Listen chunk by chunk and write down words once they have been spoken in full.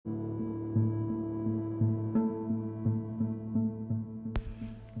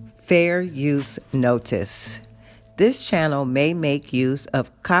Fair use notice. This channel may make use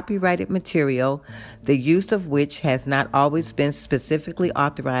of copyrighted material, the use of which has not always been specifically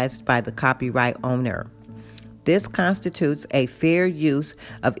authorized by the copyright owner. This constitutes a fair use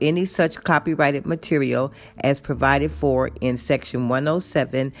of any such copyrighted material as provided for in Section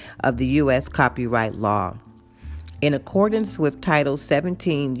 107 of the U.S. Copyright Law. In accordance with Title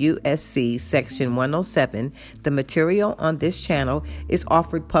 17 U.S.C. Section 107, the material on this channel is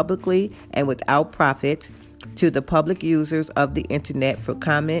offered publicly and without profit to the public users of the Internet for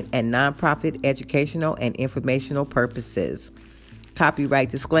comment and nonprofit educational and informational purposes. Copyright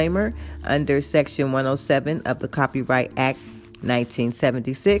disclaimer: under Section 107 of the Copyright Act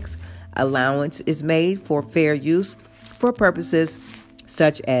 1976, allowance is made for fair use for purposes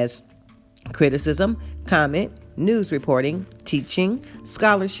such as criticism, comment, news reporting, teaching,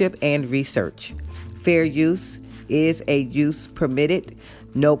 scholarship, and research. Fair use is a use permitted.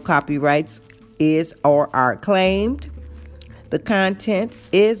 No copyrights is or are claimed. The content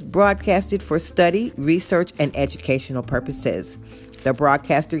is broadcasted for study, research, and educational purposes. The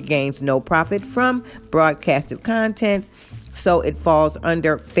broadcaster gains no profit from broadcasted content, so it falls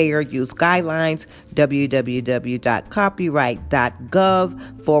under fair use guidelines,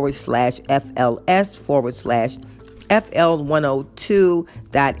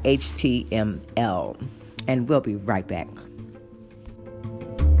 And we'll be right back.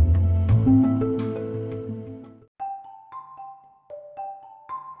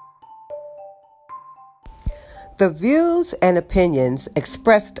 The views and opinions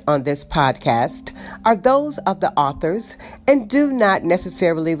expressed on this podcast are those of the authors and do not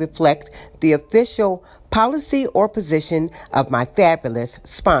necessarily reflect the official policy or position of my fabulous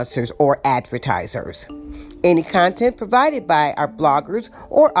sponsors or advertisers. Any content provided by our bloggers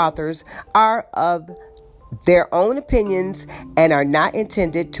or authors are of their own opinions and are not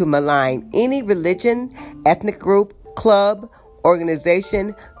intended to malign any religion, ethnic group, club,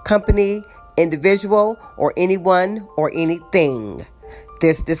 organization, company, individual, or anyone or anything.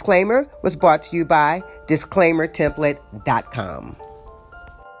 This disclaimer was brought to you by disclaimertemplate.com.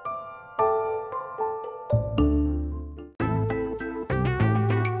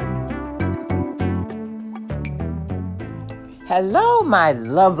 Hello, my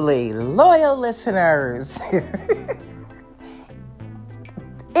lovely, loyal listeners.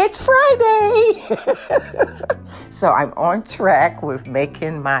 It's Friday. So I'm on track with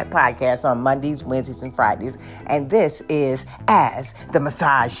making my podcast on Mondays, Wednesdays, and Fridays. And this is As the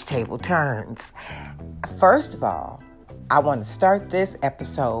Massage Table Turns. First of all, I want to start this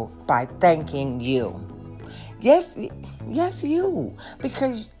episode by thanking you. Yes, you.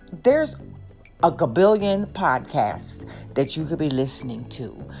 Because there's a gabillion podcasts that you could be listening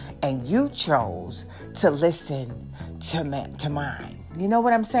to. And you chose to listen to mine. You know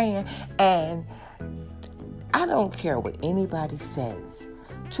what I'm saying? And I don't care what anybody says.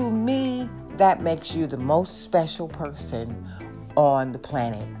 To me, that makes you the most special person on the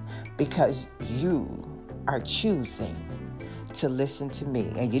planet because you are choosing to listen to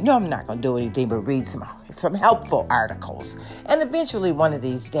me. And you know I'm not going to do anything but read some helpful articles. And eventually one of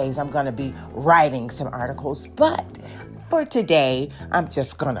these days I'm going to be writing some articles. But for today, I'm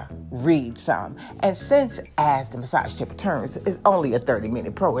just going to read some. And since As the Massage Table Turns is only a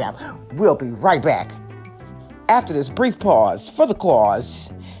 30-minute program, we'll be right back after this brief pause for the cause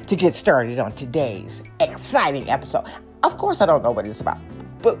to get started on today's exciting episode. Of course, I don't know what it's about,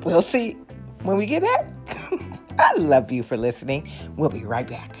 but we'll see when we get back. I love you for listening. We'll be right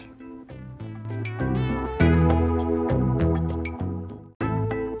back.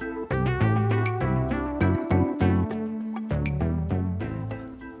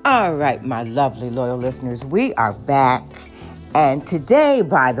 All right, my lovely, loyal listeners, we are back. And today,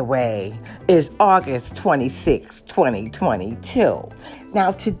 by the way, is August 26, 2022.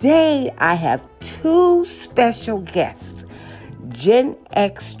 Now, today I have two special guests, Gen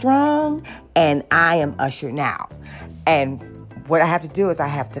X Strong and I Am Usher Now. And what I have to do is I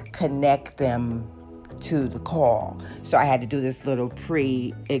have to connect them to the call. So I had to do this little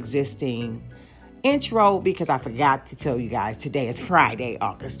pre-existing intro because I forgot to tell you guys today is Friday,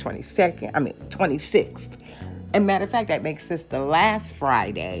 August 26th. And matter of fact, that makes this the last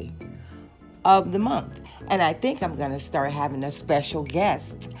Friday of the month. And I think I'm going to start having a special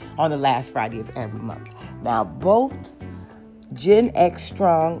guest on the last Friday of every month. Now, both Gen X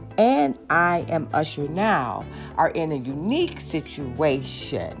Strong and I Am Usher Now are in a unique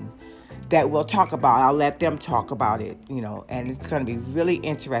situation that we'll talk about. I'll let them talk about it, and it's going to be really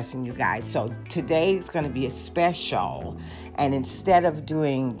interesting, you guys. So today is going to be a special, and instead of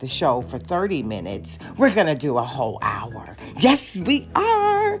doing the show for 30 minutes, we're going to do a whole hour. Yes, we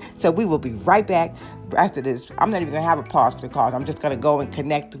are. So we will be right back after this. I'm not even going to have a pause for the calls. I'm just going to go and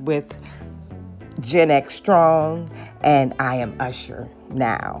connect with Gen X Strong, and I am Usher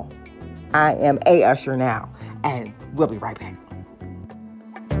now. I am a Usher now, and we'll be right back.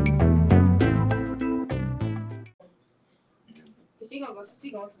 She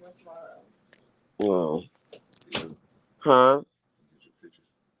going somewhere tomorrow. Oh. Huh?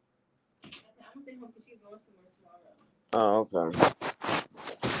 I'm saying because she's going somewhere tomorrow. Oh, okay.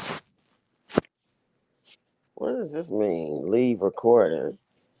 What does this mean? Leave recording.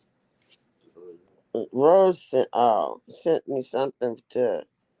 Rose sent me something to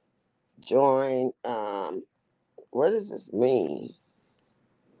join. What does this mean?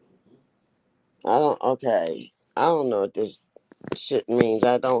 Okay. I don't know what this shit means.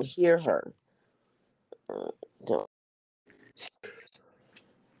 I don't hear her.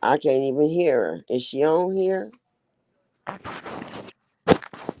 I can't even hear her. Is she on here?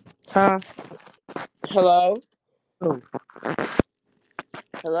 Huh? Hello? Who?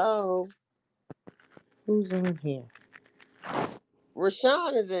 Hello? Who's in here?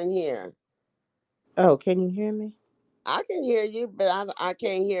 Rashawn is in here. Oh, can you hear me? I can hear you, but I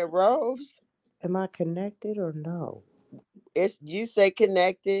can't hear Rose. Am I connected or no? It's you say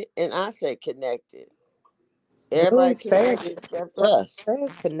connected and I say connected. Everybody Rose can hear says you except us.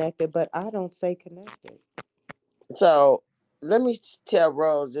 connected, but I don't say connected. So let me tell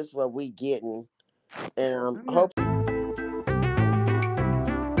Rose this is what we getting, and hope.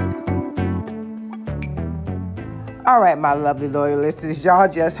 All right, my lovely loyal listeners, y'all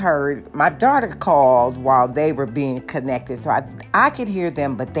just heard my daughter called while they were being connected, so I could hear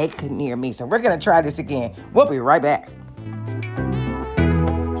them, but they couldn't hear me. So we're gonna try this again. We'll be right back.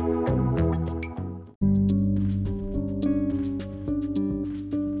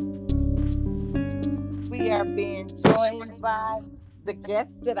 We are being joined by the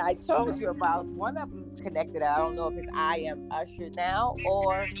guest that I told you about. One of them is connected. I don't know if it's I Am Usher now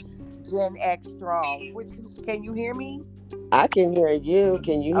or Gen X Strong. Can you hear me? I can hear you.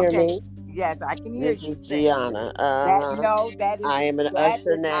 Can you hear me? Yes, I can hear This you. is Gianna. I am an Usher I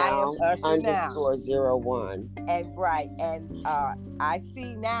Am now Usher now. _01. And right, and I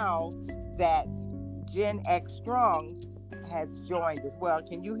see now that Gen X Strong has joined as well.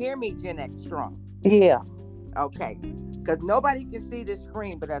 Can you hear me, Gen X Strong? Yeah. Okay, because nobody can see the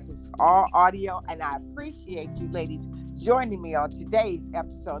screen, but us it's all audio, and I appreciate you ladies joining me on today's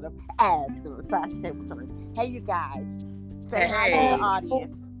episode of As the Massage Table Turns. Hey, you guys, say hi to the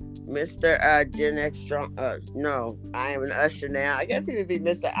audience. Mr. Gen X Strong. No, I am an Usher now. I guess he would be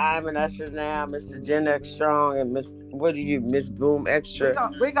Mr. I'm an Usher now, Mr. Gen X Strong, and Miss. What are you, Miss Boom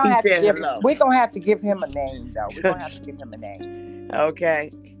Extra? We're gonna have to give him a name, though. We're gonna have to give him a name.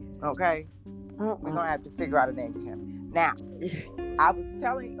 Okay. We're gonna have to figure out a name for him. Now, I was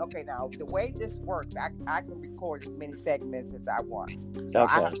telling. Okay, now the way this works, I can record as many segments as I want. So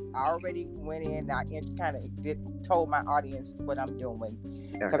I already went in. I kind of told my audience what I'm doing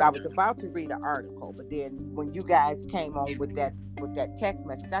because I was about to read an article, but then when you guys came on with that text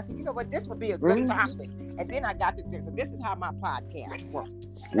message, I said, you know what, this would be a good topic. And then I got to this. This is how my podcast works.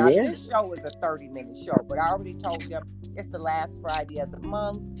 Now this show is a 30-minute show, but I already told them it's the last Friday of the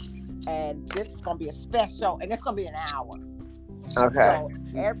month, and this is gonna be a special, and it's gonna be an hour. Okay. So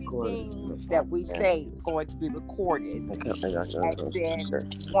everything that we say is going to be recorded. And then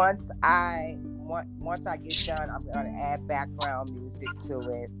once I get done, I'm going to add background music to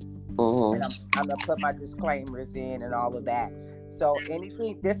it. And I'm going to put my disclaimers in and all of that. So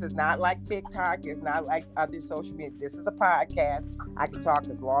this is not like TikTok. It's not like other social media. This is a podcast. I can talk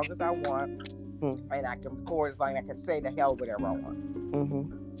as long as I want. And I can record as long as I can say the hell whatever I want.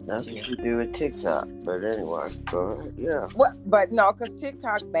 That's what you do with TikTok. But anyway, go ahead. Yeah. But no, because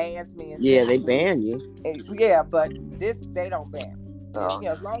TikTok bans me. Yeah, they ban you. Yeah, but they don't ban.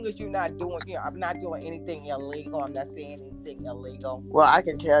 As long as you're not doing, I'm not doing anything illegal. I'm not saying anything illegal. Well, I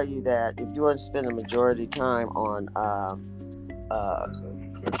can tell you that if you want to spend a majority time on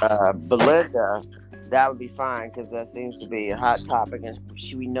Belinda, that would be fine because that seems to be a hot topic, and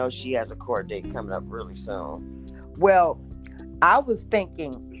we know she has a court date coming up really soon. Well, I was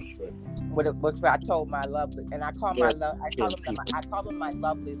thinking, what I told my lovely, and I call them my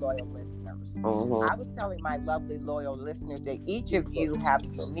lovely loyal listeners. I was telling my lovely loyal listeners that each of you have a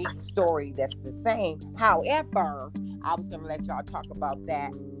unique story that's the same. However, I was going to let y'all talk about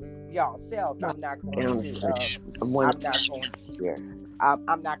that yourselves. I'm not going to.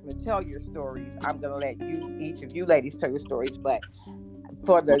 I'm not going to tell your stories. I'm going to let each of you ladies tell your stories. But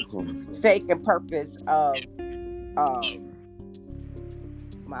for the sake and purpose of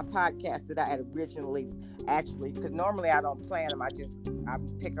my podcast that I had originally, actually, because normally I don't plan them. I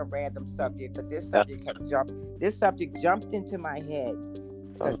pick a random subject, but this subject jumped into my head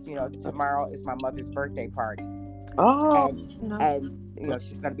because tomorrow is my mother's birthday party. And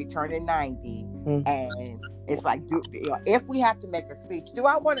she's going to be turning 90, and it's like, if we have to make a speech, do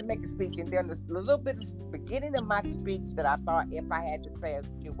I want to make a speech? And then there's a little bit of the beginning of my speech that I thought, if I had to say a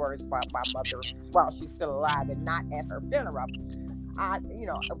few words about my mother while she's still alive and not at her funeral,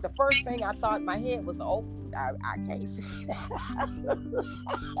 the first thing I thought in my head was, I can't say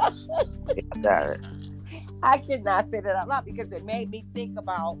that. I cannot say that out loud because it made me think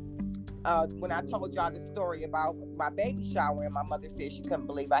about when I told y'all the story about my baby shower, and my mother said she couldn't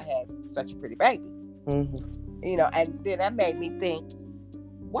believe I had such a pretty baby. And then that made me think,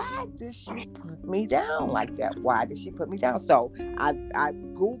 why did she put me down like that? Why did she put me down? So I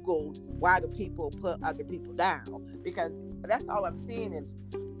Googled, why do people put other people down? Because that's all I'm seeing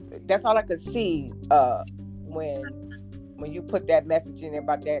that's all I could see when you put that message in there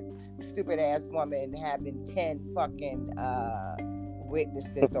about that stupid ass woman having 10 fucking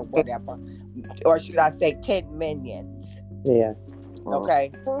witnesses or whatever, or should I say 10 minions? Yes.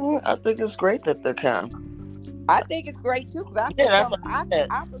 Okay. I think it's great that they come. I think it's great too, because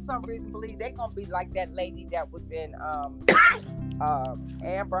I for some reason believe they're gonna be like that lady that was in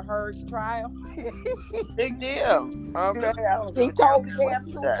Amber Heard's trial. Big deal. She told the damn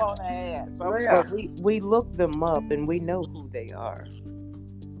truth on her ass. But we looked them up and we know who they are.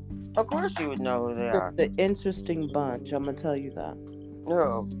 Of course you would know who they are. The interesting bunch, I'm gonna tell you that.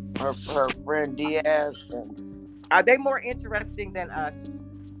 No, her friend Diaz. Are they more interesting than us?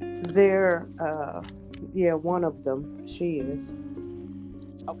 They're one of them. She is.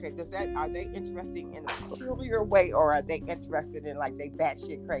 Okay, are they interesting in a peculiar way, or are they interested in like they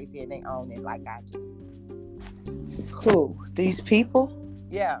batshit crazy and they own it like I do? Who? These people?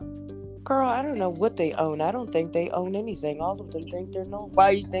 Yeah. Girl, I don't know what they own. I don't think they own anything. All of them think they're normal.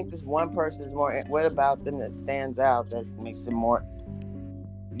 Why do you think this one person is more? What about them that stands out that makes them more?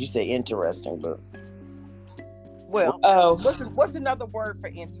 You say interesting, but what's another word for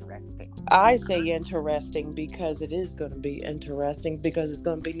interesting? I say interesting because it is going to be interesting because it's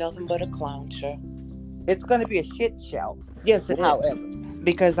going to be nothing but a clown show. It's going to be a shit show. Yes, it is.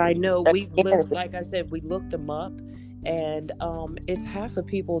 Because I know like I said, we looked them up, and it's half of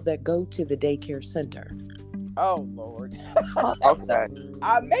people that go to the daycare center. Oh Lord. Okay.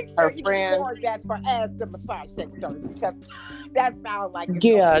 Make sure you record that for Ask the Massage Secretary, because that sounds like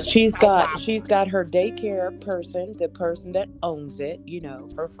she's got her daycare person, the person that owns it,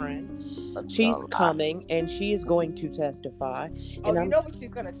 her friend. She's coming and she is going to testify. And you know what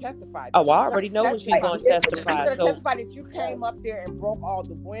she's going to testify? I already know what she's going to testify. She's going to testify that you came up there and broke all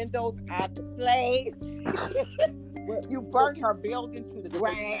the windows out the place. You burnt her building to the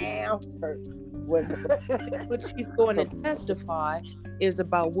ground. What she's going to testify is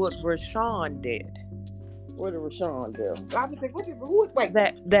about what Rashawn did. What did Rashawn do? I was like, wait?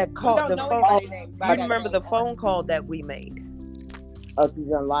 That call. The phone. You remember the phone call that we made? Oh, she's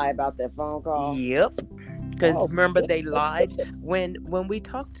gonna lie about that phone call? Yep. Because remember, they lied when we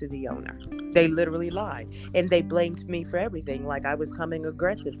talked to the owner. They literally lied, and they blamed me for everything. Like I was coming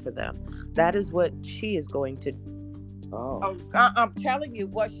aggressive to them. That is what she is going to. Oh, I'm telling you,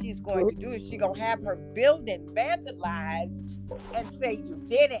 what she's going to do is she's going to have her building vandalized and say you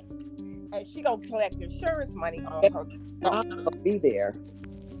did it. And she's going to collect insurance money on her. I'm going to be there.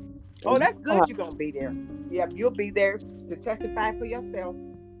 Oh, that's good you're going to be there. Yeah, you'll be there to testify for yourself.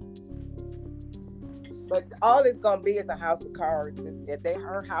 But all it's going to be is a house of cards.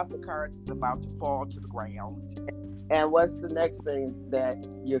 Her house of cards is about to fall to the ground. And what's the next thing that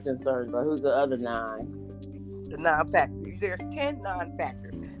you're concerned about? Who's the other 9? The non-factors. There's 10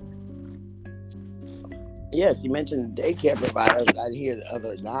 non-factors. Yes, you mentioned the daycare provider. I didn't hear the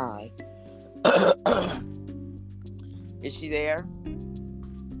other 9. Is she there?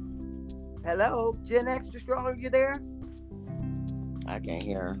 Hello, Jen Extra Strong, are you there? I can't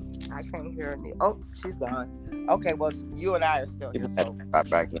hear her. I can't hear her. Oh, she's gone. Okay, well, you and I are still here. So. Right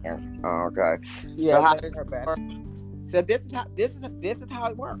back in. Oh, okay. Yeah, so how does her back? So this is how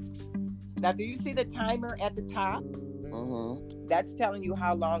it works. Now, do you see the timer at the top? Mm-hmm. That's telling you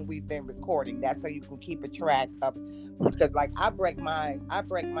how long we've been recording. That's so you can keep a track of. Because, like, I break mine up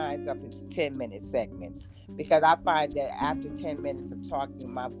into 10-minute segments because I find that after 10 minutes of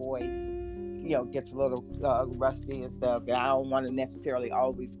talking, my voice, gets a little rusty and stuff. And I don't want to necessarily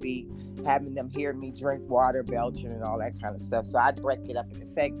always be having them hear me drink water, belching, and all that kind of stuff. So I break it up into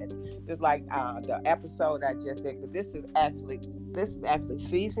segments, just like the episode I just did. Because this is actually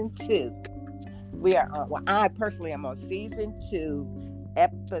season 2. We are I personally am on season 2,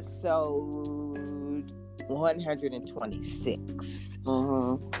 episode 126.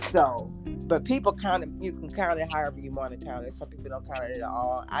 So, but people you can count it however you want to count it. Some people don't count it at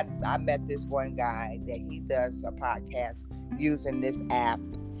all. I met this one guy that he does a podcast using this app,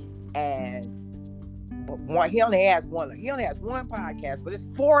 and he only has one podcast, but it's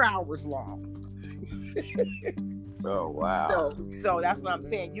 4 hours long. Oh, wow. So that's what I'm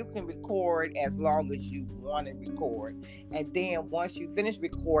saying. You can record as long as you want to record, and then once you finish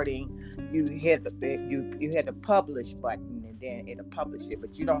recording, you hit the publish button, and then it'll publish it.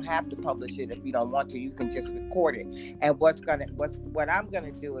 But you don't have to publish it if you don't want to. You can just record it. And what I'm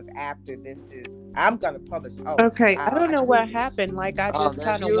gonna do is after this is I'm gonna publish. Okay, I don't know what happened. Like I just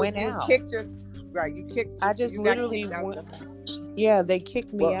kind of went out. I just literally went. Yeah, they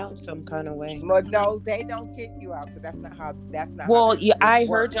kicked me out some kind of way. Well, no, they don't kick you out because that's not how. Well, yeah, I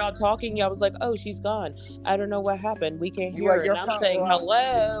heard y'all talking. Y'all was like, "Oh, she's gone." I don't know what happened. We can't hear her. And I'm saying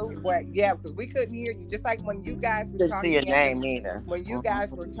hello. Well, yeah, because we couldn't hear you. Just like when you guys were Didn't talking. See your name either. When you guys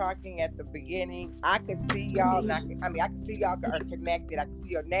were talking at the beginning, I could see y'all. And I could see y'all are connected. I could see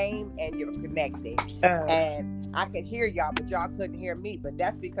your name and you're connected, and I could hear y'all, but y'all couldn't hear me. But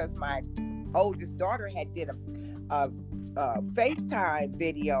that's because my oldest daughter had did a FaceTime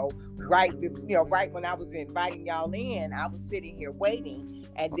video right when I was inviting y'all in. I was sitting here waiting,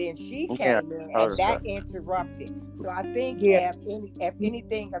 and then she came in, and that interrupted. So I think if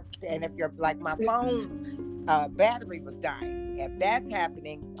anything, and if you're like my phone battery was dying, if that's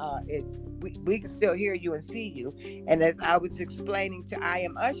happening, we can still hear you and see you. And as I was explaining to I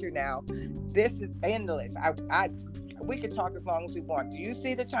Am Usher now, this is endless. We can talk as long as we want. Do you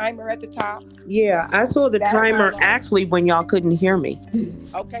see the timer at the top? Yeah, I saw the timer actually when y'all couldn't hear me.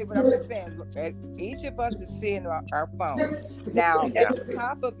 Okay, but I'm just saying, look, each of us is seeing our phone. Now, at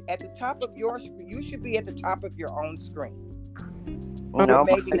the top of your screen, you should be at the top of your own screen. No,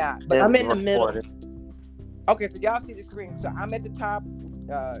 maybe not. But I'm in the middle. Okay, so y'all see the screen. So I'm at the top.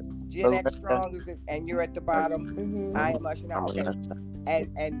 Gen X Strong is and you're at the bottom. I Am Usher now. Okay.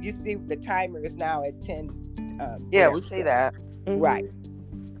 And you see the timer is now at 10. We see that. Right.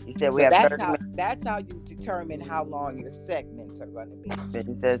 You said we have 30 minutes. That's how you determine how long your segments are going to be.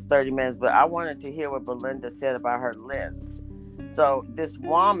 It says 30 minutes, but I wanted to hear what Belinda said about her list. So this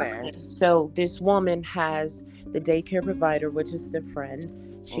woman has the daycare provider, which is the friend.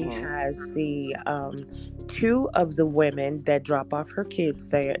 She has the 2 of the women that drop off her kids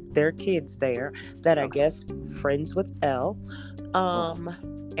there, their kids there, that I guess friends with Elle.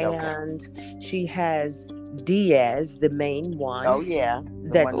 And she has Diaz, the main one. Oh yeah,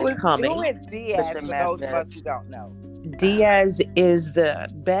 that's coming. Who is Diaz? For those of us who don't know, Diaz is the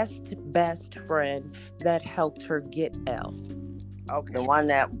best friend that helped her get Elle. Okay, the one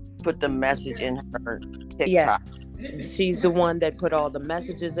that put the message in her TikTok. Yes, she's the one that put all the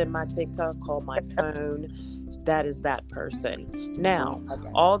messages in my TikTok, called my phone. That is that person. Now,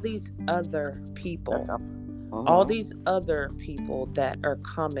 all these other people. All these other people that are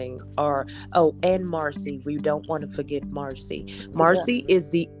coming are, and Marcy. We don't want to forget Marcy. Marcy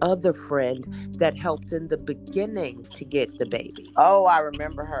is the other friend that helped in the beginning to get the baby. Oh, I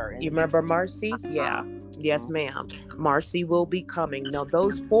remember her. You remember Marcy? Yeah. Yes, ma'am. Marcy will be coming. Now,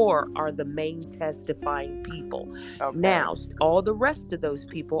 those 4 are the main testifying people. Okay. Now, all the rest of those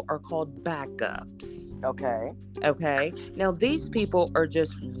people are called backups. Okay. Now, these people are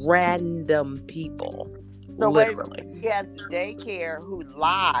just random people. So literally, he has the daycare who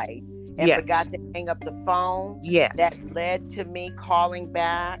lied and forgot to hang up the phone. Yes. That led to me calling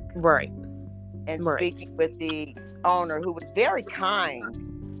back. Right. And speaking with the owner, who was very kind,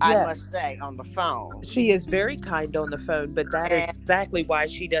 I must say, on the phone. She is very kind on the phone, but that is exactly why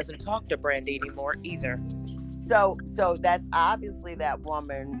she doesn't talk to Brandy anymore either. So that's obviously that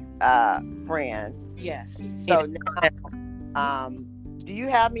woman's friend. Yes. So now, do you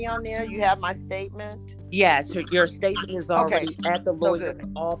have me on there? You have my statement? Yes, your statement is already at the lawyer's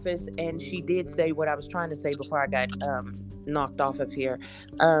office, and she did say what I was trying to say before I got knocked off of here.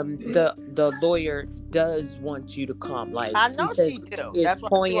 The lawyer does want you to come. Like I know she do. It's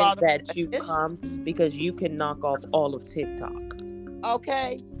poignant that you come because you can knock off all of TikTok.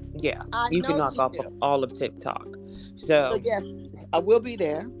 Okay. Yeah, you can knock off of all of TikTok. So yes, I will be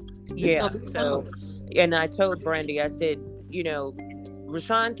there. Yeah. So, and I told Brandy, I said,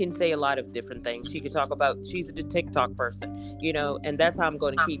 Rashawn can say a lot of different things. She could talk about she's a TikTok person, you know, and that's how I'm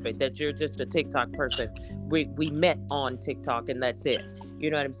going to keep it. That you're just a TikTok person. We met on TikTok, and that's it. You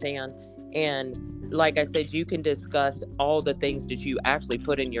know what I'm saying? And like I said, you can discuss all the things that you actually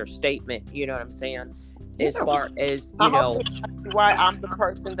put in your statement. You know what I'm saying? As far as why I'm the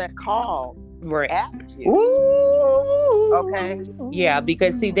person that called. Right. Asked you. Ooh. Okay. Yeah,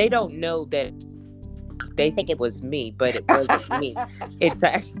 because see, they don't know that. They think it was me, but it wasn't me. It's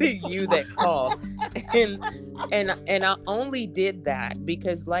actually you that called. And I only did that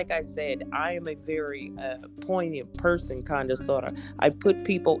because, like I said, I am a very poignant person, kind of, sort of. I put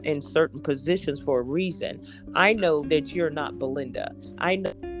people in certain positions for a reason. I know that you're not Belinda. I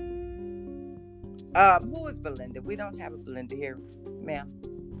know. Who is Belinda? We don't have a Belinda here, ma'am.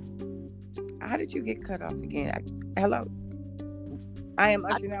 How did you get cut off again? Hello? I am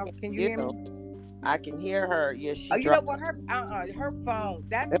ushering out. Can you hear me? I can hear her. Yeah, you know what? Her phone.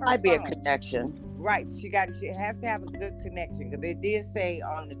 That's her might be a phone. connection. Right. She has to have a good connection, because it did say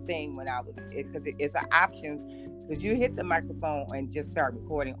on the thing when I was, because it's an option, because you hit the microphone and just start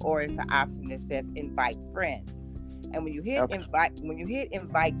recording, or it's an option that says invite friends. And when you hit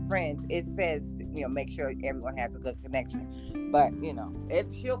invite friends, it says, you know, make sure everyone has a good connection. But you know,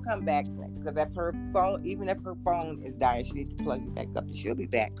 she'll come back, because if her phone, even if her phone is dying, she needs to plug it back up, and she'll be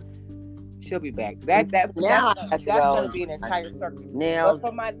back. She'll be back. That's going to be an entire circus. Now, but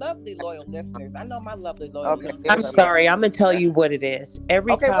for my lovely loyal listeners, I know my lovely loyal listeners. I'm sorry. I'm gonna tell you what it is.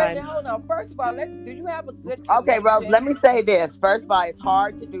 Every time. Wait, hold on. First of all, do you have a good? Okay, Rose. Let me say this. First of all, it's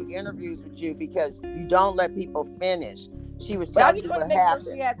hard to do interviews with you because you don't let people finish. She was telling you what happened.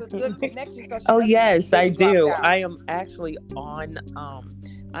 Sure she has a good connection. Oh yes, I do. I am actually on.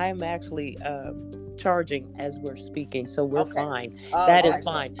 I am actually charging as we're speaking, so we're fine. That is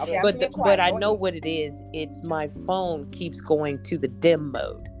fine. Okay, but I know what it is. It's my phone keeps going to the dim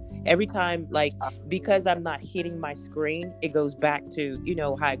mode every time, like, because I'm not hitting my screen, it goes back to, you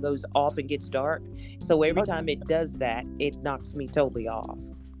know, how it goes off and gets dark. So every time it does that, it knocks me totally off.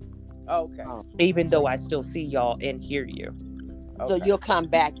 Okay. Even though I still see y'all and hear you. So you'll come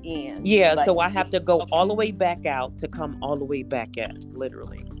back in. Yeah, so I have to go all the way back out to come all the way back in,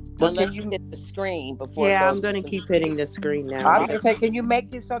 literally. Unless you hit the screen before. Yeah, I'm going to keep hitting the screen now. I was going to say, can you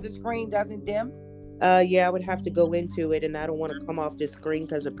make it so the screen doesn't dim? Yeah, I would have to go into it, and I don't want to come off this screen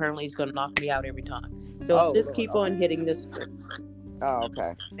because apparently it's going to knock me out every time. So just keep on hitting the screen. Oh,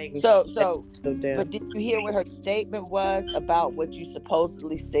 okay. So, but did you hear what her statement was about what you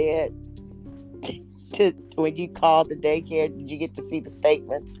supposedly said when you called the daycare? Did you get to see the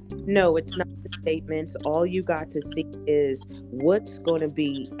statements? No, it's not the statements. All you got to see is what's going to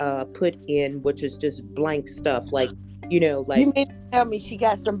be put in, which is just blank stuff. Like, you know, like. You mean to tell me she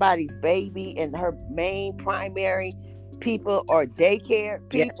got somebody's baby and her main primary people are daycare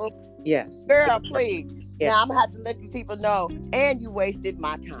people? Yes. Girl, please. Yeah. Now I'm going to have to let these people know. And you wasted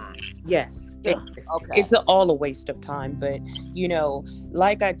my time. Yes. Okay. It's all a waste of time. But, you know,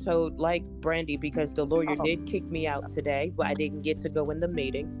 like Brandy, because the lawyer did kick me out today, but I didn't get to go in the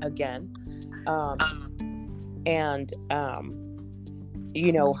meeting again.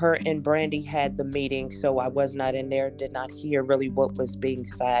 You know, her and Brandy had the meeting, so I was not in there, did not hear really what was being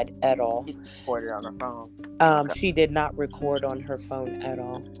said at all. She recorded on her phone. She did not record on her phone at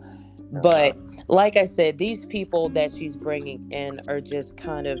all. But like I said, these people that she's bringing in are just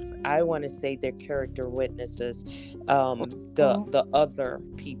kind of, I want to say they're character witnesses. The other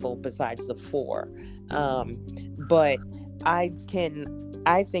people besides the four. But I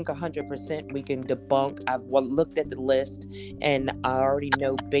think 100% we can debunk. I've looked at the list and I already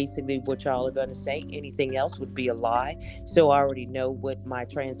know basically what y'all are going to say. Anything else would be a lie. So I already know what my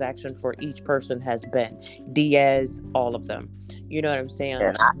transaction for each person has been. Diaz, all of them. You know what I'm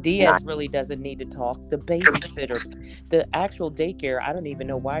saying? Diaz really doesn't need to talk. The babysitter, the actual daycare, I don't even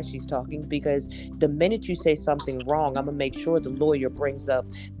know why she's talking, because the minute you say something wrong, I'm going to make sure the lawyer brings up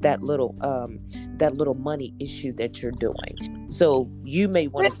that little money issue that you're doing. So you may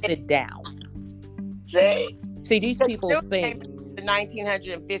want to sit down. See, these people think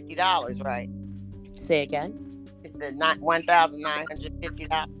 $1,950, right? Say again? The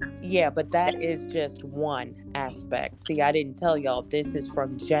 $1,950. Yeah, but that is just one aspect. See, I didn't tell y'all this is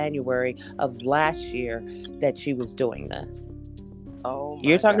from January of last year that she was doing this. Oh,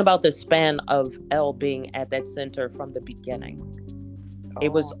 you're talking about the span of Elle being at that center from the beginning.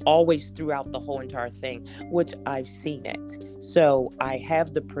 It was always throughout the whole entire thing, which I've seen it. So I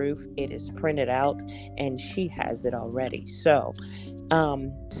have the proof. It is printed out and she has it already. So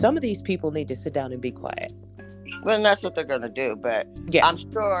some of these people need to sit down and be quiet. Well, and that's what they're going to do. But yeah. I'm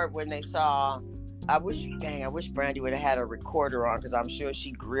sure when they saw I wish Brandy would have had a recorder on, because I'm sure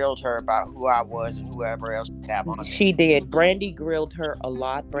she grilled her about who I was and whoever else she have on. She did. Brandy grilled her a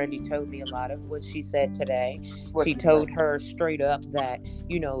lot. Brandy told me a lot of what she said today. She told her straight up that,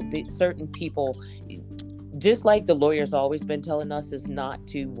 certain people, just like the lawyer's always been telling us, is not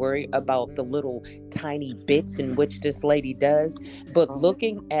to worry about the little tiny bits in which this lady does, but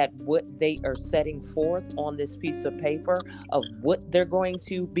looking at what they are setting forth on this piece of paper of what they're going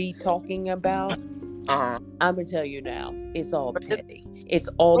to be talking about. I'm going to tell you now, it's all petty. It's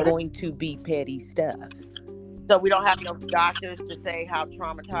all going to be petty stuff. So we don't have no doctors to say how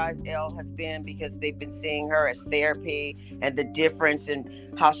traumatized Elle has been, because they've been seeing her as therapy, and the difference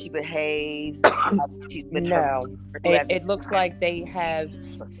in how she behaves. How she's with no, it looks like they have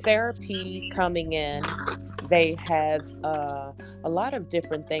therapy coming in. They have a lot of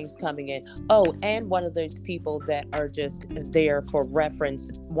different things coming in. Oh, and one of those people that are just there for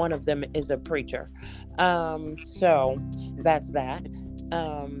reference, one of them is a preacher. So that's that.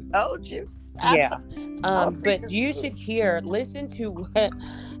 Told you. Yeah. But you should listen to what,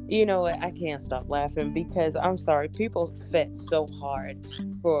 I can't stop laughing, because I'm sorry, people fit so hard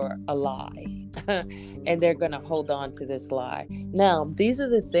for a lie and they're going to hold on to this lie. Now, these are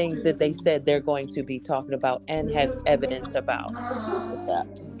the things that they said they're going to be talking about and have evidence about.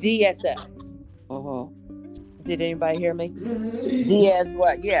 DSS. Did anybody hear me? DS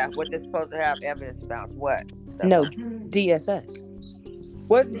what? Yeah, what they're supposed to have evidence about. What? No, DSS.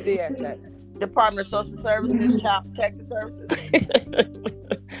 What is DSS? Department of Social Services, Child Protective Services.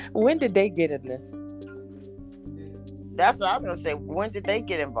 When did they get in this? That's what I was going to say. When did they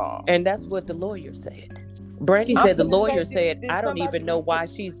get involved? And that's what the lawyer said. Brandy said the lawyer said, I don't even know why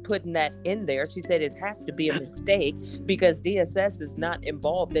she's putting that in there. She said it has to be a mistake because DSS is not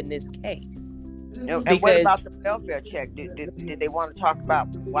involved in this case. And what about the welfare check? Did they want to talk about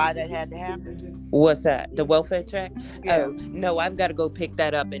why that had to happen? What's that? The welfare check? Yeah. Oh, no, I've got to go pick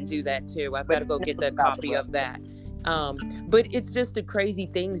that up and do that too. I've got to go get the copy of that. But it's just the crazy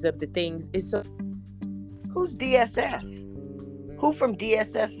things of the things. Who's DSS? Who from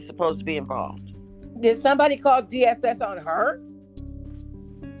DSS is supposed to be involved? Did somebody call DSS on her?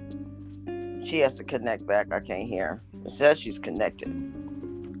 She has to connect back. I can't hear. It says she's connected.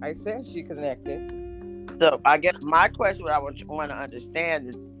 I said she connected. So I guess my question, what I want to understand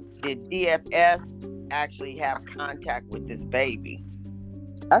is, did DFS actually have contact with this baby?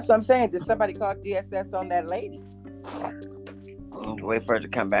 That's what I'm saying. Did somebody call DSS on that lady? Wait for her to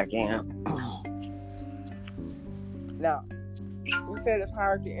come back in. No. Who said it's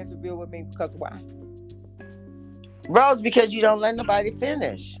hard to interview with me? Because why? Rose, because you don't let nobody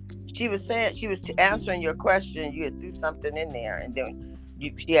finish. She was answering your question. You had threw something in there, and then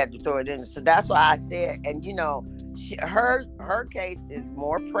she had to throw it in. So that's why I said, and her case is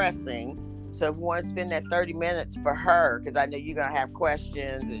more pressing. So if we want to spend that 30 minutes for her, because I know you're gonna have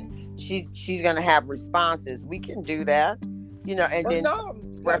questions and she's gonna have responses, we can do that. And then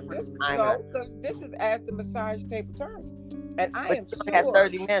reference time. No, because this is as the massage table turns, and I am sure have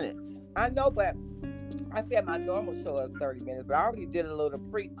 30 minutes. I know, but I said my normal show is 30 minutes, but I already did a little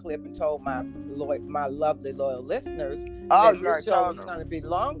pre-clip and told my lovely loyal listeners that this show is going to be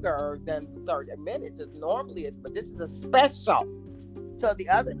longer than 30 minutes as normally is, but this is a special. So the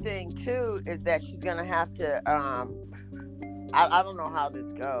other thing too is that she's going to have to, I don't know how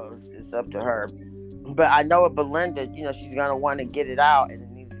this goes. It's up to her. But I know with Belinda, she's going to want to get it out, and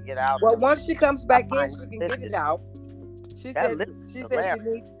it needs to get out. Well, once she comes back in, she can get it out. She said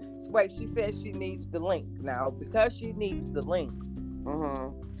she needs the link. Now, because she needs the link,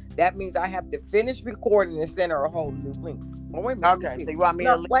 that means I have to finish recording and send her a whole new link. Oh, wait a minute. Okay, so you want me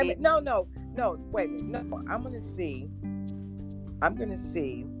to wait a minute. No, wait a minute. No, I'm going to see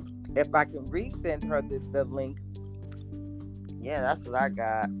if I can resend her the link. Yeah, that's what I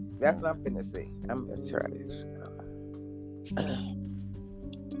got. That's what I'm going to see. I'm going to try this.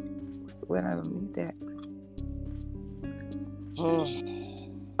 Well, I don't need that.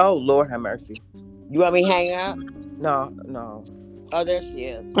 Oh, Lord have mercy. You want me to hang out? No. Oh, there she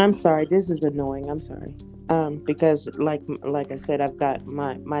is. I'm sorry. This is annoying. I'm sorry. Because like I said, I've got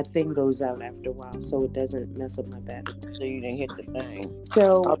my thing goes out after a while, so it doesn't mess up my battery. So you didn't hit the thing.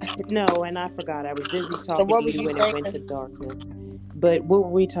 So no, and I forgot. I was busy talking to you when it went to darkness. But what were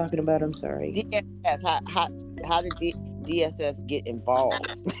we talking about? I'm sorry. DSS. How did DSS get involved?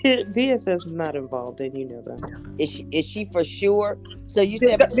 DSS is not involved, and you know that. Is she for sure? So you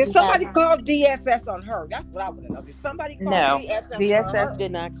said did somebody call DSS on her? That's what I want to know. Did somebody call DSS on her? DSS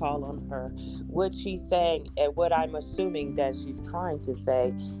did not call on her. What she's saying, and what I'm assuming that she's trying to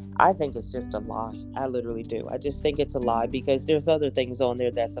say, I think it's just a lie. I literally do. I just think it's a lie because there's other things on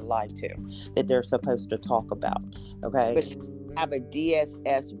there that's a lie too, that they're supposed to talk about. Okay. But she have a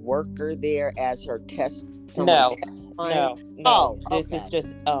DSS worker there as her test. No. Oh, this is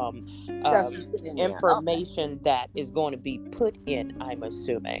just information that is going to be put in, I'm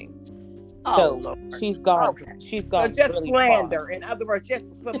assuming. So Lord. she's gone. Okay. She's gone. So just really slander. far. In other words,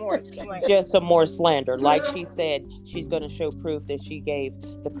 just some more slander. Just some more slander. Like she said, she's going to show proof that she gave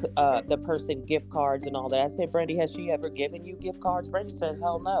the person gift cards and all that. I said, Brandy, has she ever given you gift cards? Brandy said,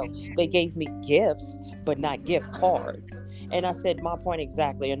 hell no. They gave me gifts, but not gift cards. And I said, my point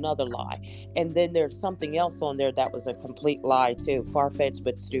exactly. Another lie. And then there's something else on there that was a complete lie too. Far-fetched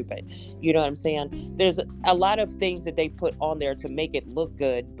but stupid. You know what I'm saying? There's a lot of things that they put on there to make it look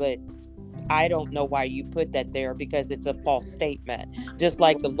good, but I don't know why you put that there because it's a false statement. Just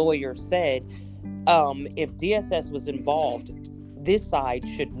like the lawyer said, if DSS was involved, this side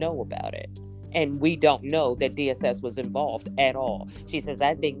should know about it. And we don't know that DSS was involved at all. She says,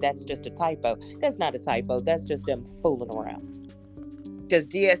 I think that's just a typo. That's not a typo. That's just them fooling around. Because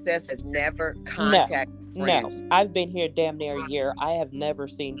DSS has never contacted No, I've been here damn near a year. I have never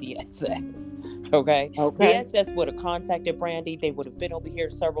seen DSS. Okay. DSS would have contacted Brandy. They would have been over here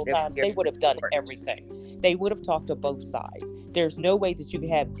several times. They would have done everything. They would have talked to both sides. There's no way that you can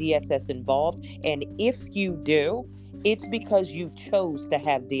have DSS involved. And if you do, it's because you chose to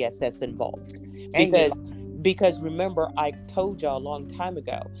have DSS involved. Because remember, I told y'all a long time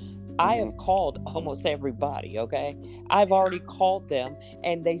ago, I have called almost everybody, okay? I've already called them,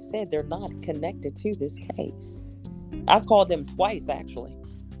 and they said they're not connected to this case. I've called them twice, actually.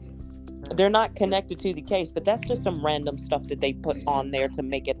 They're not connected to the case, but that's just some random stuff that they put on there to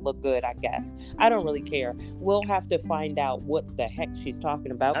make it look good, I guess. I don't really care. We'll have to find out what the heck she's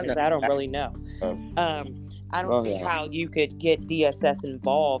talking about, because I don't really know. I don't see how you could get DSS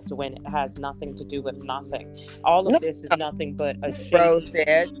involved when it has nothing to do with nothing. All of this is nothing but a shady...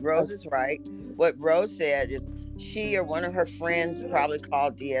 Rose is right. What Rose said is she or one of her friends probably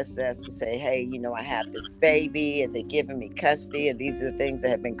called DSS to say, hey, you know, I have this baby and they're giving me custody and these are the things that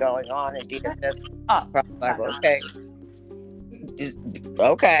have been going on. And DSS probably like,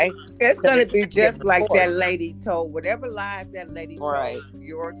 okay. It's going to be just like that lady told, whatever lies that lady told,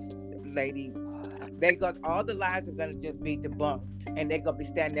 your lady, all the lies are going to just be debunked, and they're going to be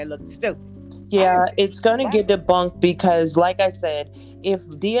standing there looking stupid. Yeah, it's going to get debunked because, like I said, if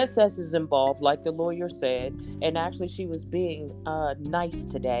DSS is involved, like the lawyer said, and actually she was being nice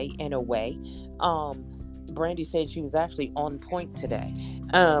today in a way. Brandy said she was actually on point today.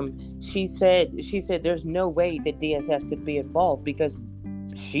 She said there's no way that DSS could be involved because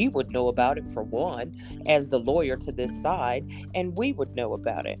she would know about it, for one, as the lawyer to this side, and we would know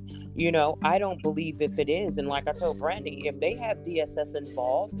about it. You know, I don't believe if it is. And like I told Brandy, if they have DSS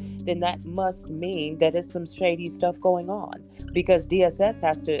involved, then that must mean that there's some shady stuff going on, because DSS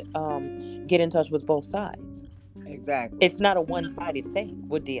has to get in touch with both sides. Exactly. It's not a one-sided thing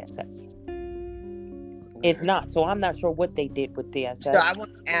with DSS. It's not. So I'm not sure what they did with DSS. So I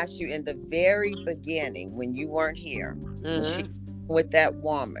want to ask you, in the very beginning, when you weren't here, with that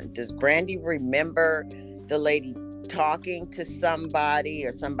woman, does Brandy remember the lady talking to somebody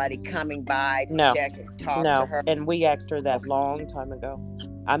or somebody coming by to check and talk to her? And we asked her that long time ago.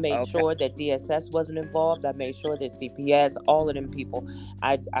 I made sure that DSS wasn't involved. I made sure that CPS, all of them people.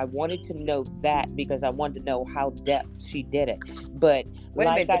 I wanted to know that because I wanted to know how depth she did it. But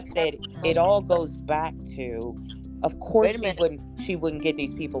like I said, it all goes back to, of course, she wouldn't get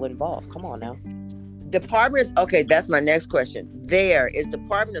these people involved. Come on now. That's my next question. Is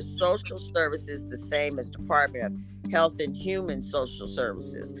Department of Social Services the same as Department of Health and Human Social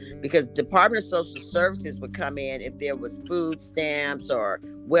Services? Because Department of Social Services would come in if there was food stamps or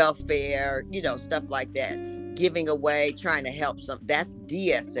welfare, you know, stuff like that, giving away, trying to help some. That's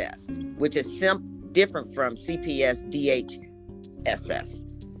DSS, which is different from CPS, DHSS.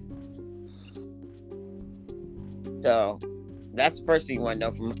 So that's the first thing you want to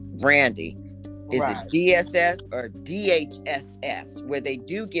know from Brandy. Is it DSS or DHSS, where they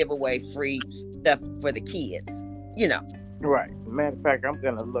do give away free stuff for the kids? You know. Right. Matter of fact, I'm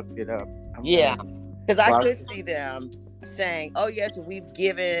going to look it up. Because I could see them saying, oh, yes, we've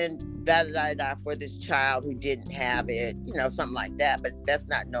given da-da-da-da for this child who didn't have it, you know, something like that. But that's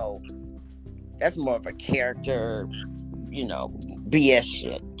that's more of a character, you know, BS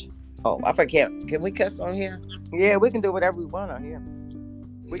shit. Oh, I forget. Can we cuss on here? Yeah, we can do whatever we want on here.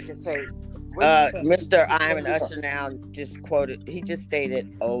 We can say... Mr. I'm an Usher now just quoted. He just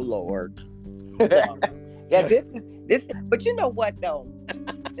stated, "Oh Lord." Yeah, this. But you know what though?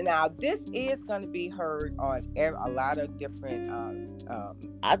 Now, this is going to be heard on a lot of different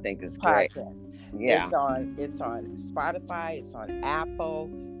I think it's great. podcasts. Yeah. It's on Spotify, it's on Apple,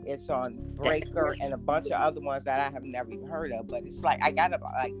 it's on Breaker, and a bunch of other ones that I have never even heard of. But it's like I got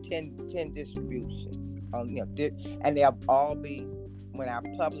about like 10 distributions on, and they'll all be, when I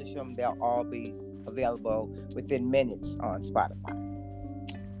publish them, they'll all be available within minutes on Spotify.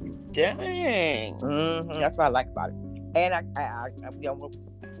 Dang. That's what I like about it. And I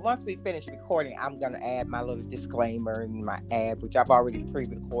once we finish recording, I'm gonna add my little disclaimer and my ad, which I've already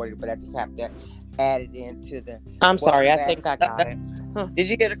pre-recorded, but I just have to add it into the. I'm sorry, I think I got it. Did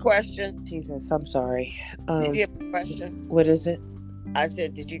you get a question? Jesus, I'm sorry. Did you have a question? What is it? I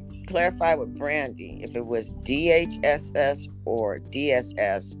said, did you clarify with Brandy if it was DHSS or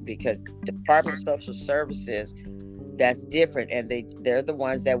DSS? Because Department of Social Services, that's different, and they're the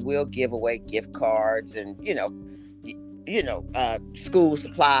ones that will give away gift cards and school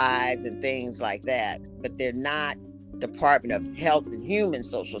supplies and things like that, but they're not Department of Health and Human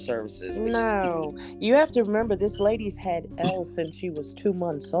Social Services. No, you have to remember this lady's had L since she was 2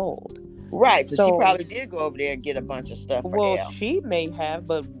 months old. Right, so she probably did go over there and get a bunch of stuff for L. She may have,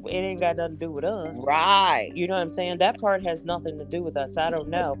 but it ain't got nothing to do with us. Right. You know what I'm saying? That part has nothing to do with us. I don't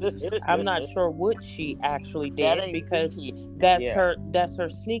know. I'm not sure what she actually did, because that's her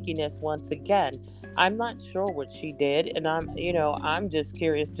sneakiness once again. I'm not sure what she did, and I'm just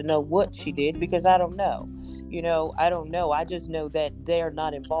curious to know what she did, because I don't know. I don't know. I just know that they're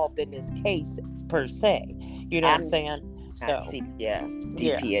not involved in this case per se. You know what I'm saying? Not CPS,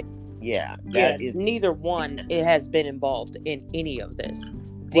 DPA. Yeah, is neither one. It has been involved in any of this.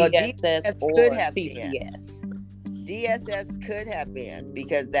 Well, DSS or could have CPS. DSS could have been,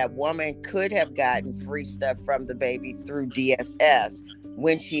 because that woman could have gotten free stuff from the baby through DSS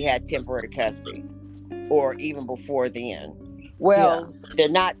when she had temporary custody, or even before then. Well, they're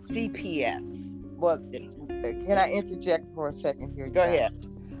not CPS. Well, can I interject for a second here? Go ahead.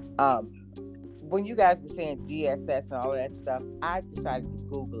 When you guys were saying DSS and all that stuff, I decided to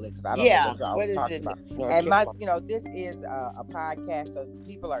Google it, because I don't know what y'all talking about. And this is a podcast, so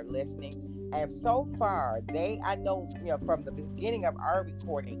people are listening. And so far, I know, from the beginning of our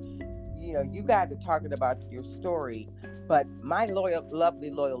recording, you guys are talking about your story, but my lovely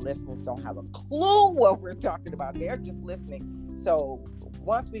loyal listeners don't have a clue what we're talking about. They're just listening. So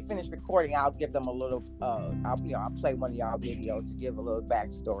once we finish recording, I'll give them a little. I'll play one of y'all videos to give a little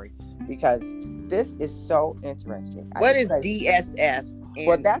backstory, because this is so interesting. What is DSS?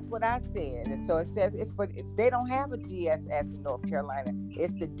 Well, that's what I said, and so it says but they don't have a DSS in North Carolina.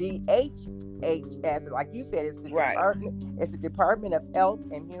 It's the DHHS, like you said. It's the department. It's the Department of Health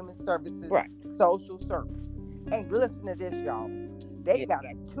and Human Services, Social Service. And listen to this, y'all. They got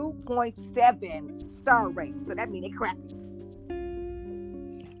a 2.7 star rate, so that means they crappy.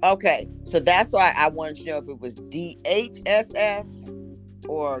 Okay, so that's why I wanted to know if it was DHSS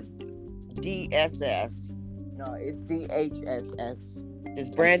or DSS. No, it's DHSS. Does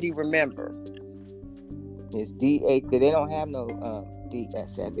Brandy remember? It's DH, because they don't have no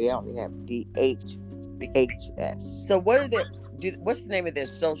DSS. They only have DHHS. So what's the name of their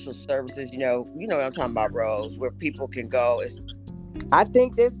social services? You know what I'm talking about, Rose, where people can go. I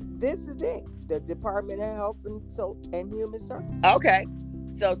think this is it. The Department of Health and Human Services. Okay.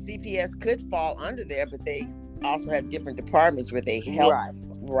 So CPS could fall under there, but they also have different departments where they help.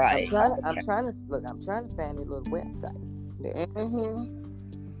 Right. I'm trying to find a little website.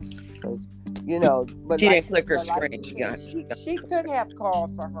 But she didn't click her screen. She could have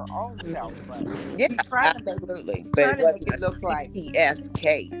called for her own self, but absolutely. But it wasn't a CPS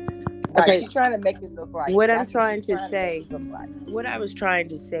case. Okay, she's trying to make it look like. What I'm trying to say, what I was trying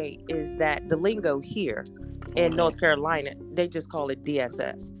to say is that the lingo here in North Carolina, they just call it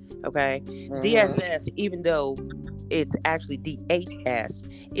DSS. Okay, DSS, even though it's actually DHS,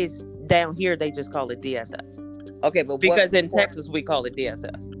 is down here. They just call it DSS. Okay, but because in Texas we call it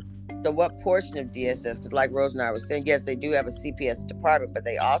DSS. So what portion of DSS? Because like Rose and I were saying, yes, they do have a CPS department, but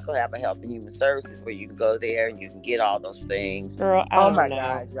they also have a Health and Human Services where you can go there and you can get all those things. Girl,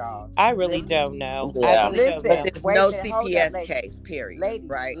 God, y'all! I really don't know. Yeah. Listen, but there's no CPS case. Period. Ladies,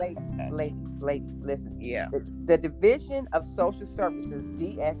 right? Ladies, listen. Yeah. The Division of Social Services,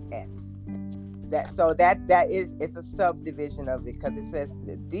 DSS. It's a subdivision of it, because it says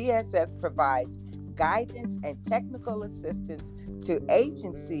the DSS provides guidance and technical assistance to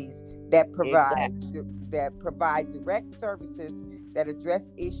agencies that provide direct services that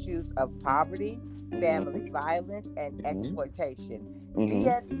address issues of poverty, family violence, and exploitation.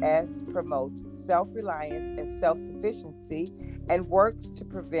 DSS promotes self-reliance and self-sufficiency and works to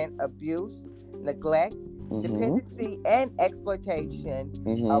prevent abuse, neglect, dependency, and exploitation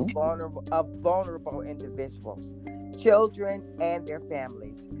of vulnerable individuals, children, and their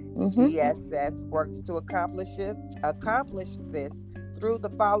families. DSS works to accomplish this through the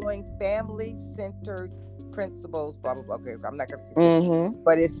following family-centered principles, blah, blah, blah. Okay, I'm not going to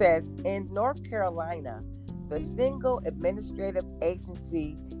but it says, in North Carolina, the single administrative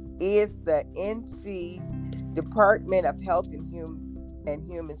agency is the NC Department of Health and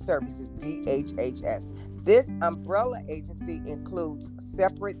Human Services, DHHS. This umbrella agency includes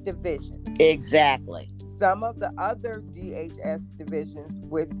separate divisions. Exactly. Some of the other DHS divisions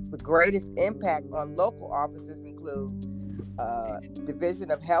with the greatest impact on local offices include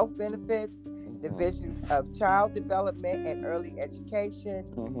Division of Health Benefits, Division of Child Development and Early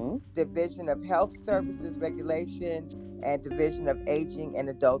Education, Division of Health Services Regulation, and Division of Aging and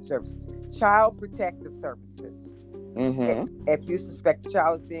Adult Services. Child Protective Services. If you suspect a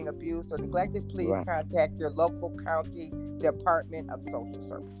child is being abused or neglected, please contact your local county Department of Social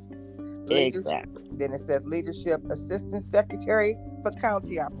Services. Exactly. Then it says Leadership Assistant Secretary for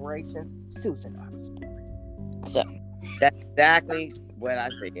County Operations, Susan Osborne. So that's exactly what I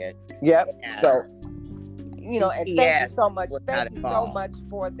said. Yep. Yeah. So, and thank you so much. Thank you so much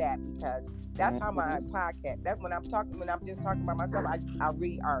for that, because that's how my podcast. That's when I'm just talking about myself. I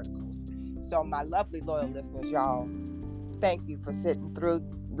read articles. So my lovely loyal listeners, y'all, thank you for sitting through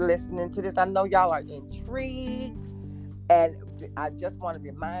listening to this. I know y'all are intrigued, and I just want to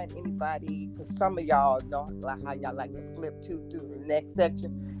remind anybody, because some of y'all know how y'all like to flip to the next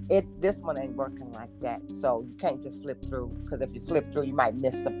section. This one ain't working like that, so you can't just flip through, because if you flip through, you might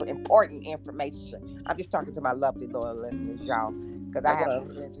miss some important information. I'm just talking to my lovely loyal listeners, y'all, because I have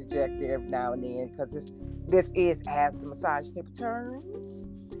to interject every now and then, because this is As the Massage Table Turns,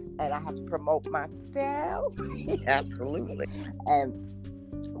 and I have to promote myself. Absolutely. And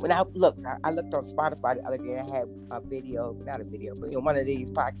when I looked on Spotify the other day, I had not a video, but one of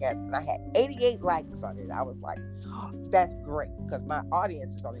these podcasts, and I had 88 likes on it. I was like, oh, that's great, because my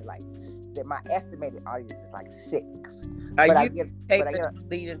audience is only my estimated audience is like 6.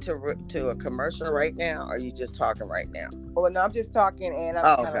 Leading to a commercial right now, or are you just talking right now? Oh no, I'm just talking, and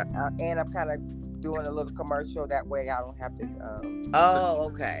I'm kind of doing a little commercial, that way I don't have to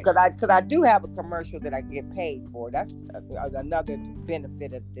okay, because I do have a commercial that I get paid for. That's another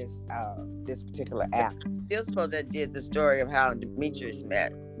benefit of this particular app. You're supposed to did the story of how Demetrius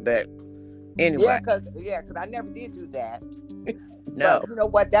met, but anyway, because I never did do that. No. But you know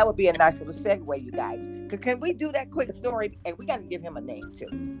what, that would be a nice little segue, you guys, because can we do that quick story, and we got to give him a name too.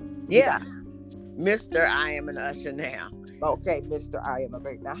 Yeah. Mr. I Am an Usher now. Okay, Mr. I Am a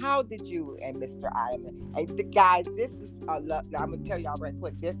Great. Now, how did you and Mr. I Am? And guys, this is a love. I'm gonna tell y'all right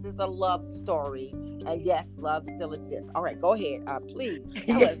quick. This is a love story, and yes, love still exists. All right, go ahead, please.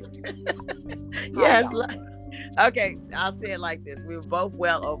 Tell us. Yes. Okay, I'll say it like this: we were both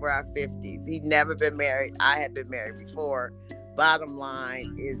well over our 50s. He'd never been married. I had been married before. Bottom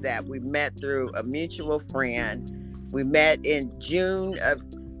line is that we met through a mutual friend. We met in June of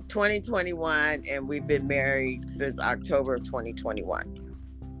 2021, and we've been married since October of 2021.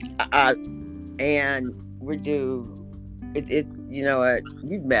 And we're due. It's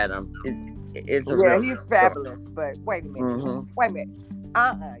you've met him. He's fabulous. But wait a minute. Wait a minute.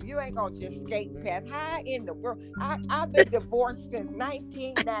 You ain't gonna just skate past. How in the world? I've been divorced since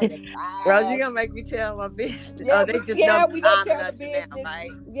 1995. Well, you gonna make me tell my business? Yeah, they just we gonna tell the business. Now, right?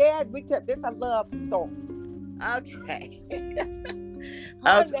 Yeah, this a love story. Okay.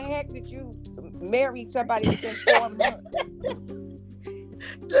 How the heck did you marry somebody within 4 months?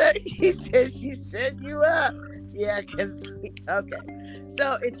 He said she set you up. Yeah, okay.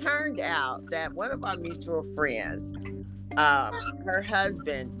 So it turned out that one of our mutual friends, her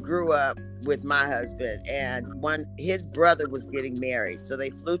husband grew up with my husband, and his brother was getting married. So they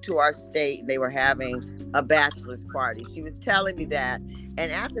flew to our state, and they were having a bachelor's party. She was telling me that.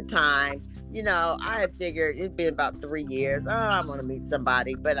 And at the time, I had figured it'd been about 3 years. I'm going to meet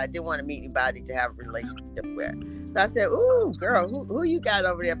somebody, but I didn't want to meet anybody to have a relationship with. So I said, ooh, girl, who you got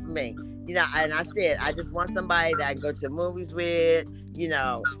over there for me? And I said, I just want somebody that I can go to the movies with.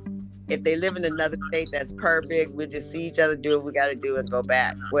 If they live in another state, that's perfect. We'll just see each other, do what we got to do, and go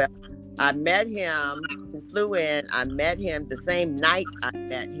back. Well, I met him, flew in. I met him the same night I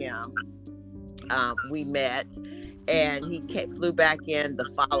met him. We met, and he flew back in the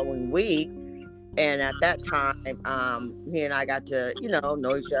following week. And at that time, he and I got to,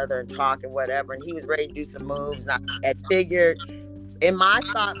 know each other and talk and whatever. And he was ready to do some moves. And I had figured, and my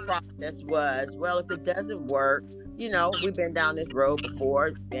thought process was, well, if it doesn't work, we've been down this road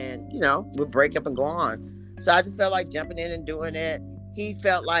before, and, we'll break up and go on. So I just felt like jumping in and doing it. he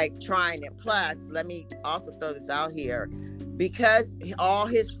felt like trying it. Plus, let me also throw this out here, because all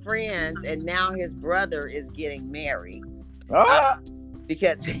his friends and now his brother is getting married.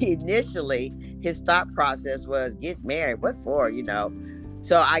 Because initially his thought process was get married. What for? You know.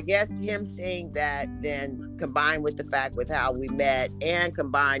 So I guess him saying that, then combined with the fact with how we met, and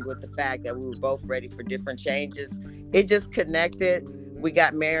combined with the fact that we were both ready for different changes, it just connected. We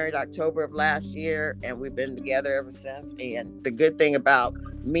got married October of last year, and we've been together ever since. And the good thing about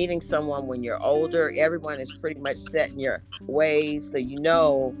meeting someone when you're older, everyone is pretty much set in your ways. So you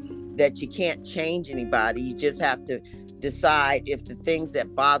know that you can't change anybody. You just have to decide if the things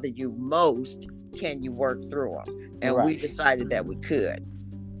that bother you most, can you work through them? And we decided that we could.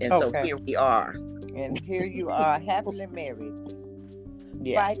 And so here we are. And here you are, happily married.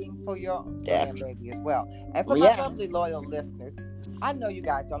 Fighting for your grandbaby as well. And for my lovely loyal listeners, I know you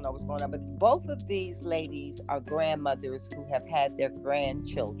guys don't know what's going on, but both of these ladies are grandmothers who have had their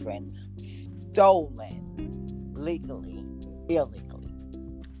grandchildren stolen legally, illegally.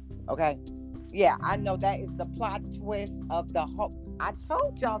 Okay? Yeah, I know that is the plot twist of the whole. I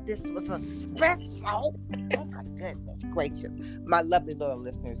told y'all this was a special. Oh my goodness gracious. My lovely loyal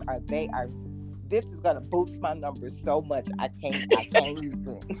listeners, this is gonna boost my numbers so much I can't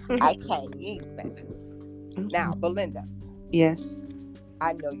even. Now, Belinda. Yes.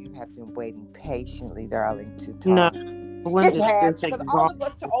 I know you have been waiting patiently, darling, to talk. No. Because all of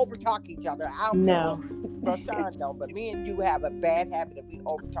us to overtalk each other. I don't know. Rashawn don't, but me and you have a bad habit of we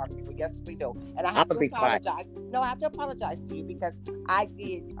overtalk people. Yes, we do. And I have to apologize. No, I have to apologize to you because I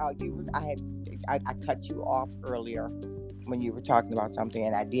did. I cut you off earlier when you were talking about something,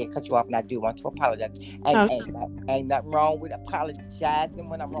 and I did cut you off, and I do want to apologize. And ain't nothing wrong with apologizing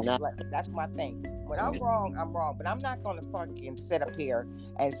when I'm wrong. No. That's my thing. When I'm wrong, I'm wrong. But I'm not gonna fucking sit up here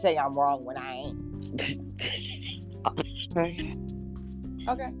and say I'm wrong when I ain't.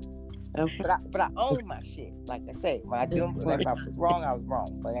 Okay. But I own my shit. Like I say, when I do, if I was wrong, I was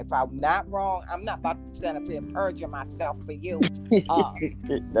wrong. But if I'm not wrong, I'm not about to stand up here and perjure myself for you. No,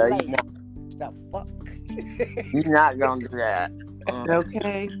 you're not. The fuck. You're not gonna do that.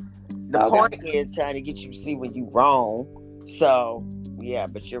 Okay. The point is trying to get you to see when you're wrong. So yeah,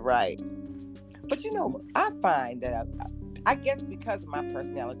 but you're right. But you know, I find that I guess because of my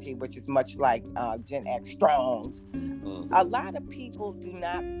personality, which is much like Gen X Strong's, a lot of people do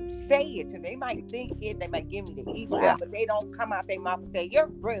not say it. And they might think it, they might give me the evil eye, but they don't come out their mouth and say, you're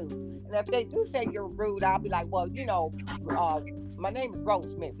rude. And if they do say you're rude, I'll be like, well, you know, my name is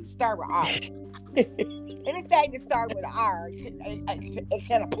Rose Smith. Start with R. Anything that starts with R, it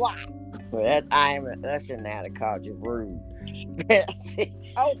can apply. Well, that's I am an usher now that called you rude.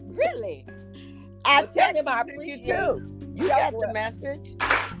 Oh, really? I tell him I appreciate you too. You got the message.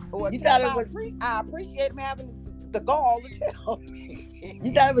 You thought it was. I appreciate him having the gall to tell me.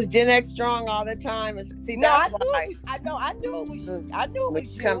 You thought it was Gen X Strong all the time. See, no, I knew it was you. I knew it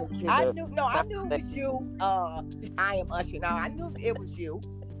was you. I knew it was you. I am Usher. Now I knew it was you.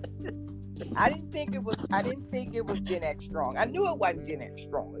 I didn't think it was Gen X Strong. I knew it wasn't Gen X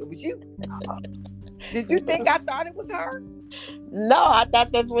Strong. It was you. Did you think I thought it was her? No, I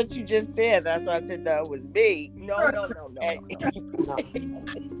thought that's what you just said. That's why I said no, it was me. No. Okay.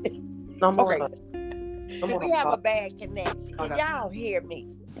 We have a bad connection. Y'all hear me?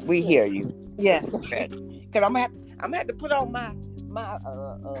 We hear you. Yes. Because I'm gonna have to put on my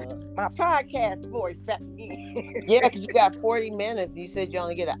podcast voice back again. Yeah, because you got 40 minutes. You said you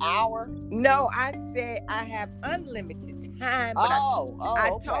only get an hour. No, I said I have unlimited time. But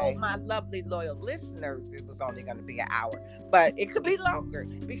I told my lovely loyal listeners it was only going to be an hour, but it could be longer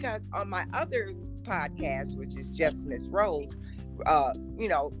because on my other podcast, which is Just Miss Rose,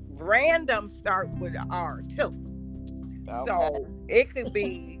 random start with an R too. Okay. So it could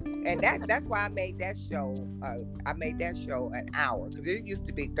be. And that's why I made that show. I made that show an hour because it used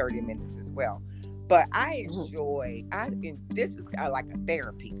to be 30 minutes as well. But I enjoy. This is like a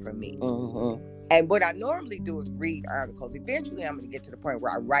therapy for me. Mm-hmm. And what I normally do is read articles. Eventually, I'm going to get to the point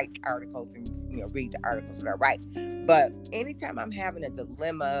where I write articles and read the articles that I write. But anytime I'm having a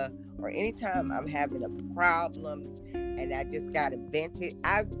dilemma or anytime I'm having a problem and I just got to vent it,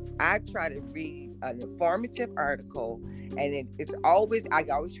 I try to read an informative article, and I always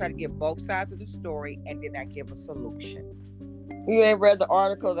try to give both sides of the story, and then I give a solution. You ain't read the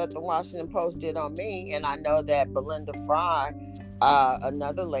article that the Washington Post did on me, and I know that Belinda Fry,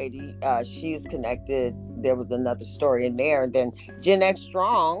 another lady, she's connected. There was another story in there, and then Gen X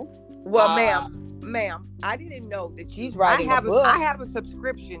Strong. Well, ma'am, I didn't know that she's writing a book. I have a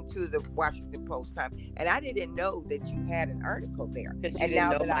subscription to the Washington Post Time, and I didn't know that you had an article there. And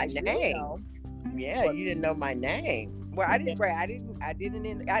now that I know my name. Yeah, you didn't know my name. Well, I didn't. Right, I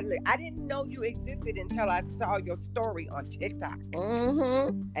didn't know you existed until I saw your story on TikTok,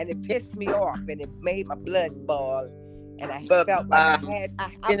 and it pissed me off, and it made my blood boil, and I felt like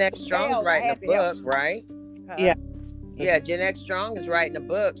Gen X Strong is writing a book, right? Huh? Yeah. Yeah, Gen X Strong is writing a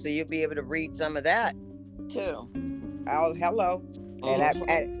book, so you'll be able to read some of that too. Oh, hello,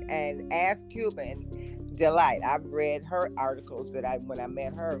 and Ask Cuban Delight. I've read her articles when I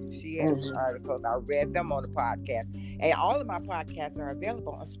met her. She has articles. I read them on the podcast, and all of my podcasts are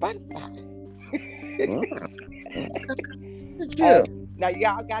available on Spotify. Now,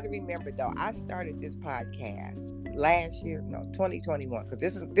 y'all got to remember though, I started this podcast last year, 2021, because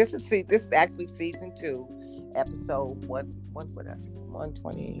this is actually season 2, episode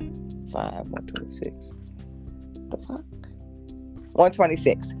 125, 126. The fuck.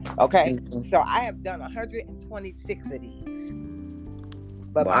 126. Okay, so I have done 126 of these,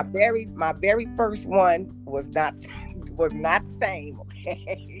 but my very first one was not the same.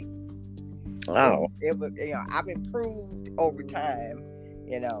 Okay. Oh, it was, I've improved over time,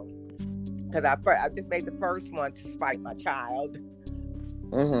 because I just made the first one to spite my child.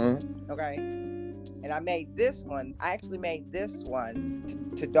 Okay, and I actually made this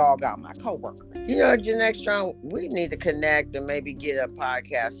one to dog out my coworkers. Gen X Strong, we need to connect and maybe get a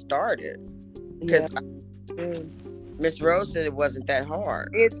podcast started, because Miss Rose said it wasn't that hard.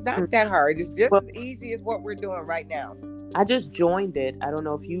 It's not that hard. It's just as easy as what we're doing right now. I just joined it. I don't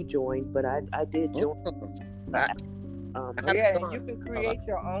know if you joined, but I did join. And you can create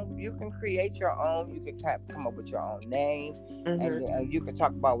your own. You can come up with your own name, and you can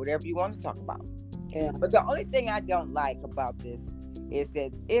talk about whatever you want to talk about. Yeah. But the only thing I don't like about this is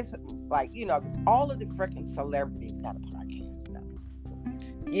that it's like, all of the freaking celebrities got a podcast now.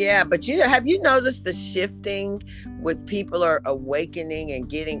 Yeah, but have you noticed the shifting with people are awakening and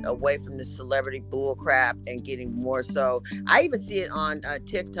getting away from the celebrity bull crap and getting more so? I even see it on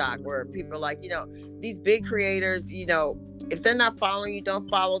TikTok where people are like, these big creators, if they're not following you, don't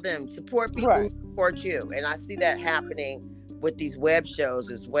follow them. Support people who support you. And I see that happening with these web shows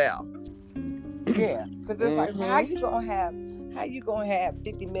as well. Yeah, because it's like, how you gonna have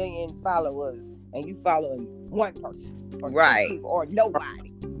 50 million followers and you following one person, or right, people, or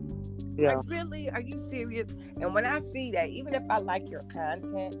nobody? Yeah. Like, really? Are you serious? And when I see that, even if I like your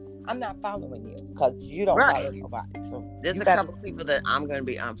content, I'm not following you because you don't follow nobody. So there's a couple people that I'm going to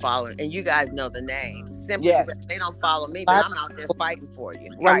be unfollowing, and you guys know the names. Simply because they don't follow me, but I'm out there fighting for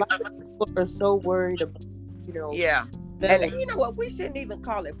you. Right. A lot of people are so worried about, Yeah. And you know what? We shouldn't even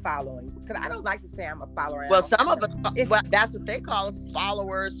call it following, because I don't like to say I'm a follower. Well, some of us, that's what they call us,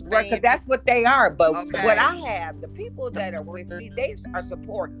 followers. Right, because that's what they are. But what I have, the people that are with me, they are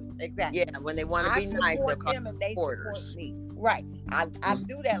supporters. Exactly. Yeah, when they want to be nice, they're called them and they supporters. Support me. Right. I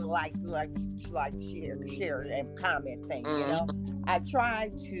do that like share and comment thing. I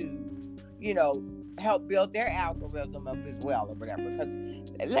try to, help build their algorithm up as well, or whatever. Because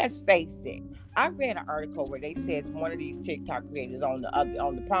let's face it, I read an article where they said one of these TikTok creators on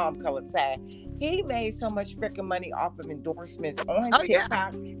the palm color side, he made so much freaking money off of endorsements on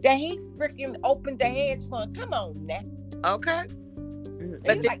TikTok that he freaking opened the hedge fund. Come on now. Okay.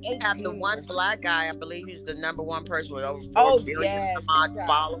 But then you have the one black guy, I believe he's the number one person with over 4 billion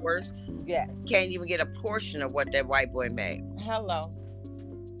followers. Yes. Can't even get a portion of what that white boy made. Hello.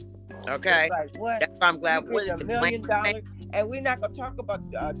 Okay. Like, what? That's why I'm glad we're $1 million. And we're not going to talk about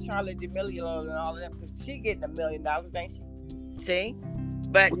Charli D'Amelio and all of them, because she getting $1 million, ain't she? See?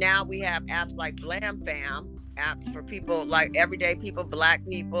 But now we have apps like Blam Fam, apps for people like everyday people, black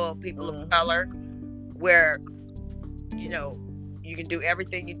people, people of color, where, you can do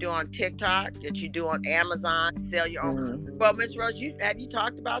everything you do on TikTok that you do on Amazon, sell your own. Well, Miss Rose, have you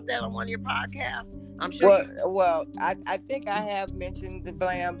talked about that on one of your podcasts? I'm sure. Well, I think I have mentioned the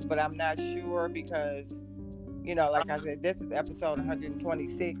Blams, but I'm not sure because, like I said, this is episode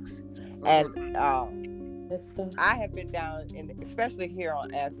 126, and I have been down especially here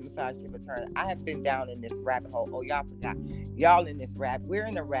on Ask the Massage Tip Attorney, I have been down in this rabbit hole. Oh, y'all forgot. Y'all in this we're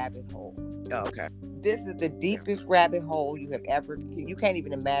in a rabbit hole. Oh, okay. This is the deepest rabbit hole you can't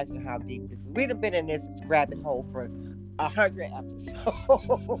even imagine how deep this is. We've been in this rabbit hole for 100 episodes.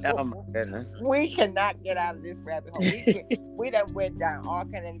 Oh my goodness. We cannot get out of this rabbit hole. We done went down all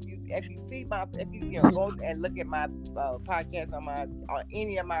kind of, if you go and look at my podcast on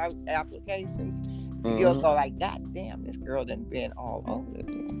any of my applications, you'll go like, God damn, this girl done been all over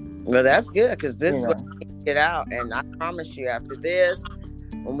again. Well, that's good, because this is what we get out. And I promise you, after this,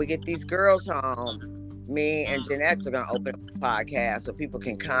 when we get these girls home, me and Gen X are going to open up a podcast so people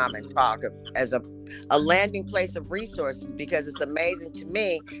can come and talk as a landing place of resources, because it's amazing to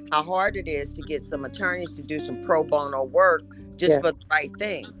me how hard it is to get some attorneys to do some pro bono work just for the right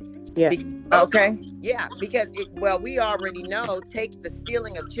thing. Yeah. Okay. Yeah, because we already know the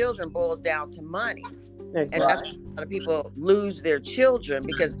stealing of children boils down to money. Exactly. And that's why a lot of people lose their children,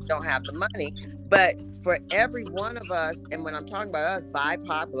 because they don't have the money. But for every one of us, and when I'm talking about us,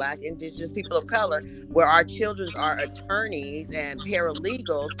 BIPOC, Black, Indigenous people of color, where our children are attorneys and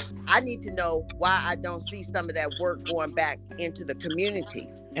paralegals, I need to know why I don't see some of that work going back into the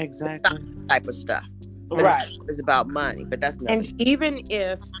communities. Exactly. Type of stuff. But right. It's about money, but that's nothing. And even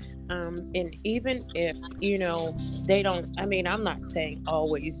if you know, they don't, I mean, I'm not saying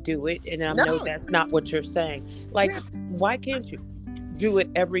always do it, and I know that's not what you're saying. Like, why can't you do it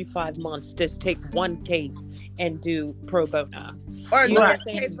every 5 months? Just take one case and do pro bono, or you know a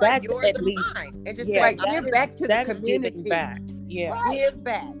case like yours or mine, and just say, give back to the community. Back. Yeah, give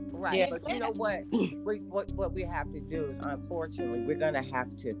back. Right. Yeah. But you know what? What we have to do is, unfortunately, we're gonna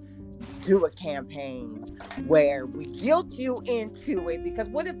have to do a campaign where we guilt you into it, because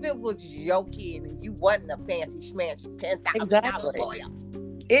what if it was jokey and you wasn't a fancy schmancy $10,000 lawyer?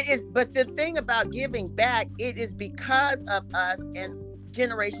 It is, but the thing about giving back, it is because of us and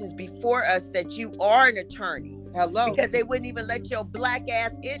generations before us that you are an attorney. Hello. Because they wouldn't even let your Black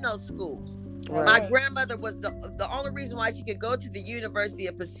ass in those schools. Right. My grandmother was the only reason why she could go to the University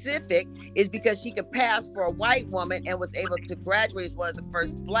of Pacific is because she could pass for a white woman and was able to graduate as one of the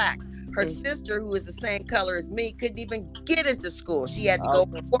first Blacks. Her sister, who is the same color as me, couldn't even get into school. She had to go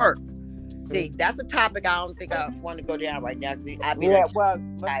work. See, that's a topic I don't think I want to go down right now. Look,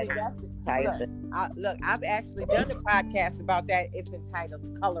 I've actually done a podcast about that. It's entitled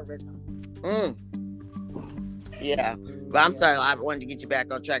Colorism. Yeah, but I'm sorry, I wanted to get you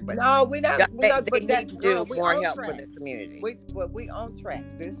back on track. But no, we're not. They need to do more help for the community. We on track.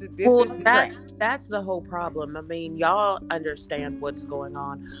 This is that's the whole problem. I mean, y'all understand what's going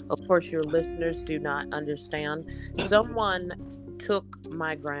on. Of course, your listeners do not understand. Someone took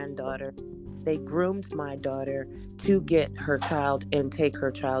my granddaughter. They groomed my daughter to get her child and take her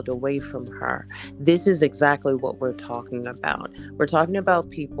child away from her. This is exactly what we're talking about. We're talking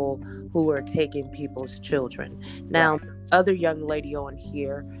about people who are taking people's children. Now, other young lady on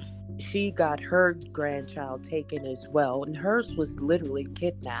here, she got her grandchild taken as well, and hers was literally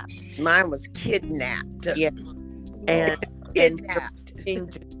kidnapped. Mine was kidnapped. Yeah. And kidnapped.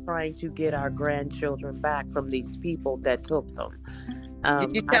 And trying to get our grandchildren back from these people that took them.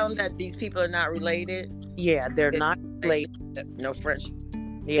 Did you tell them that these people are not related? Yeah, they're not related. No French.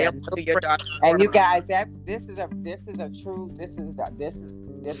 Yeah, your daughter. And you guys, this is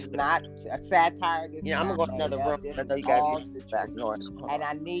not a satire. I'm gonna go to another room. I know you guys get back noise. And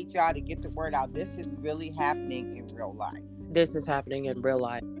I need y'all to get the word out. This is really happening in real life. This is happening in real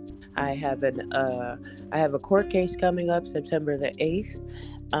life. I have a court case coming up September the 8th,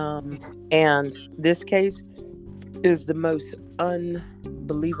 and this case is the most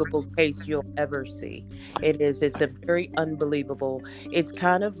unbelievable case you'll ever see. It's a very unbelievable. It's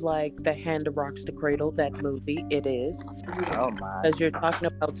kind of like The Hand That Rocks the Cradle, that movie. It is. Oh my. Because you're talking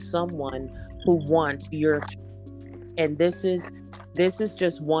about someone who wants your, and this is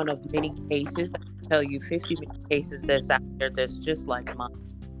just one of many cases. I can tell you 50 cases that's out there that's just like mine.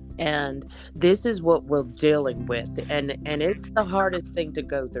 And this is what we're dealing with. And it's the hardest thing to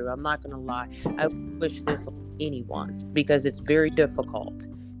go through. I'm not going to lie. I wish this on anyone because it's very difficult.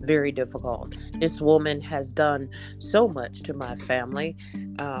 Very difficult. This woman has done so much to my family.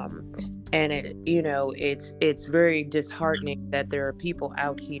 And it's very disheartening that there are people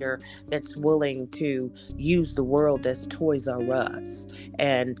out here that's willing to use the world as Toys R Us,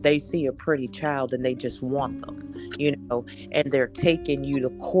 and they see a pretty child and they just want them, and they're taking you to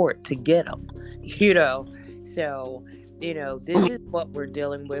court to get them, So, this is what we're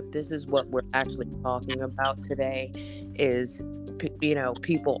dealing with. This is what we're actually talking about today is,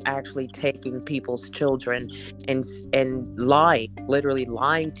 people actually taking people's children and literally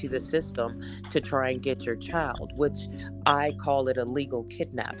lying to the system to try and get your child, which I call it illegal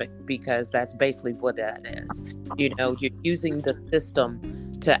kidnapping, because that's basically what that is. You're using the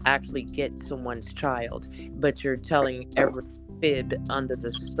system to actually get someone's child, but you're telling every fib under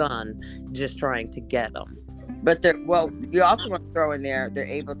the sun just trying to get them. But you also want to throw in there, they're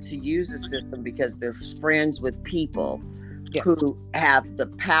able to use the system because they're friends with people who have the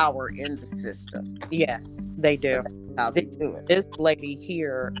power in the system. Yes, they do. How they do it. This lady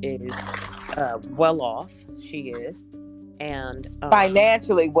here is well off. She is. and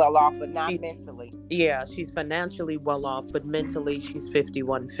financially well off, but not mentally. Yeah, she's financially well off, but mentally she's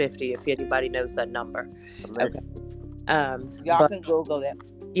 5150. If anybody knows that number, okay. Y'all can Google it.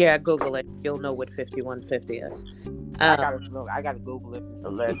 Yeah, Google it. You'll know what 5150 is. I gotta Google it.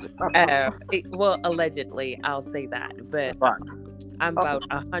 Well, allegedly, I'll say that, but I'm about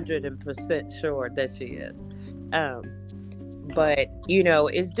 100% sure that she is. But you know,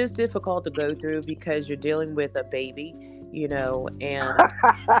 it's just difficult to go through because you're dealing with a baby, you know, and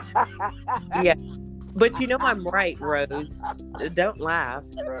yeah. But you know, I'm right, Rose. Don't laugh.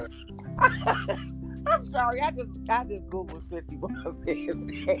 I'm sorry, I just Googled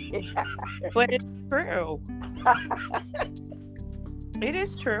 5150. But it's true. It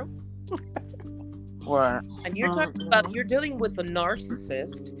is true. What? And you're talking about, you're dealing with a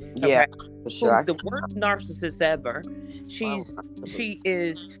narcissist. Yeah, okay, who's the worst narcissist ever. She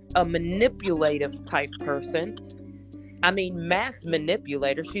is a manipulative type person. I mean, mass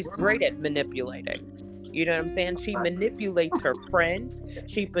manipulator. She's great at manipulating. You know what I'm saying? She manipulates her friends.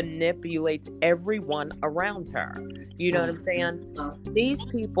 She manipulates everyone around her. You know what I'm saying? These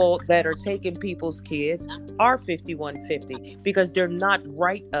people that are taking people's kids are 5150 because they're not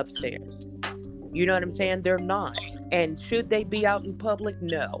right upstairs. You know what I'm saying? They're not. And should they be out in public?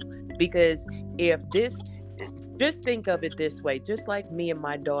 No. Because just think of it this way, just like me and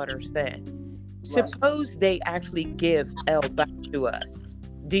my daughter said. Suppose they actually give Elle back to us.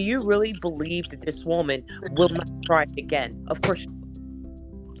 Do you really believe that this woman will not try it again? Of course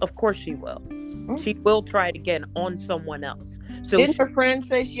she will. She will try it again on someone else. So didn't her friend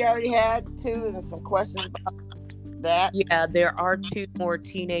say she already had two and some questions about that? Yeah, there are 2 more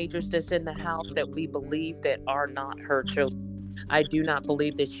teenagers that's in the house that we believe that are not her children. I do not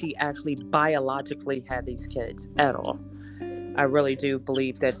believe that she actually biologically had these kids at all. I really do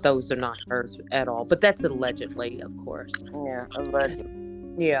believe that those are not hers at all. But that's allegedly, of course. Yeah, allegedly.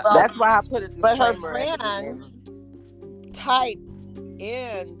 Yeah. Well, that's why I put it. But her friend typed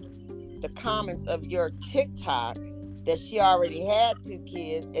in the comments of your TikTok that she already had 2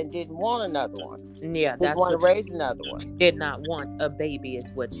 kids and didn't want another one. Yeah, didn't want to raise another one. Did not want a baby, is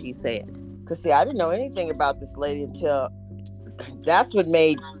what she said. Because see, I didn't know anything about this lady until that's what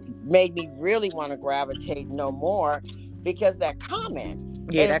made me really want to gravitate no more, because that comment.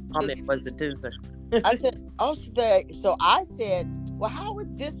 Yeah, that comment was a doozer. I said, so I said, well, how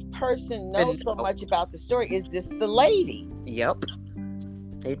would this person know so much about the story? Is this the lady? Yep,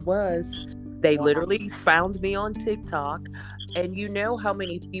 it was. They literally found me on TikTok, and you know how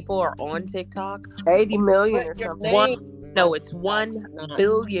many people are on TikTok? 80 million or something. It's 1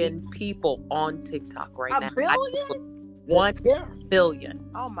 billion people on TikTok right now. A billion? 1 billion.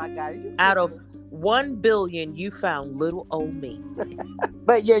 Oh my God! Out of 1 billion, you found little old me.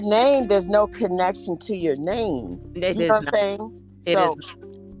 But your name, there's no connection to your name. You know what I'm saying?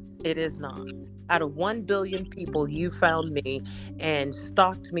 It is not. Out of 1 billion people, you found me and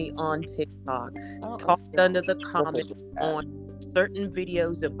stalked me on TikTok, talked under the comments on certain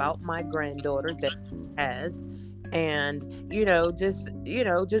videos about my granddaughter that she has, and just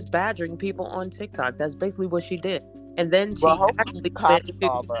badgering people on TikTok. That's basically what she did. And then she actually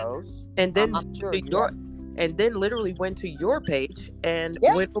all those. And then and then literally went to your page and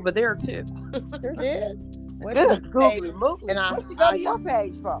went over there too. Sure did. Went to the Google and what you go to your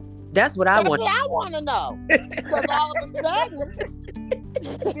page for? That's what I want. That's what I want to know. Because all of a sudden,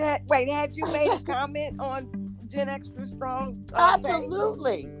 wait, had you made a comment on Gen Extra Strong?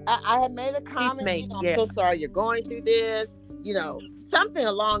 Absolutely. I had made a comment. I'm so sorry you're going through this. You know, something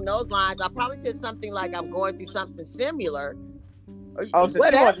along those lines. I probably said something like, I'm going through something similar. So she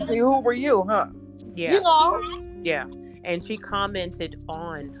wanted to see who were you, huh? Yeah. You know? Yeah. And she commented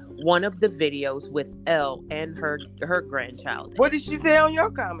on one of the videos with Elle and her grandchild. What did she say on your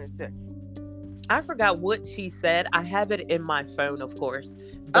comment section? I forgot what she said. I have it in my phone, of course.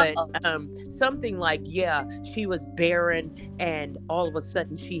 But something like, she was barren and all of a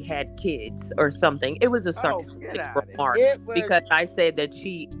sudden she had kids or something. It was a sarcastic remark because I said that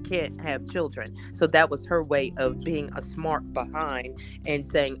she can't have children. So that was her way of being a smart behind and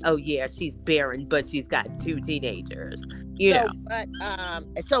saying, oh yeah, she's barren, but she's got 2 teenagers. You know. But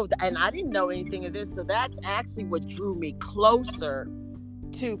and I didn't know anything of this. So that's actually what drew me closer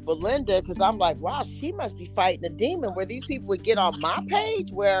to Belinda, because I'm like, wow, she must be fighting a demon where these people would get on my page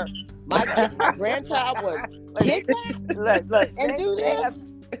where my grandchild was kidnapped and do this.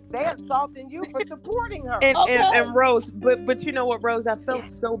 They're assaulting you for supporting her. And Rose, but you know what, Rose, I felt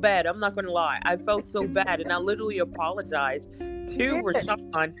so bad. I'm not gonna lie, I felt so bad, and I literally apologized to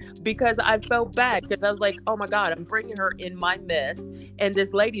Rashawn because I felt bad because I was like, oh my God, I'm bringing her in my mess, and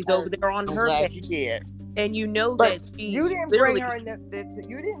this lady's over there on her page. You did. And you know But that you she's didn't bring literally her in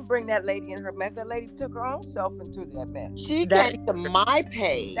you didn't bring that lady in her mess. That lady took her own self into that mess. She That came to my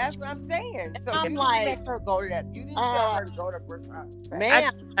page. That's what I'm saying. So I'm you like, didn't make her go to that. You didn't tell her to go to Brashad's page.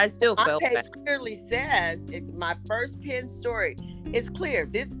 man, I still my felt page bad. clearly says my first pinned story is clear.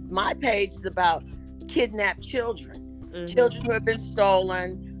 My page is about kidnapped children, children who have been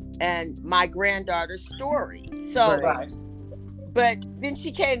stolen, and my granddaughter's story. So, Right. but then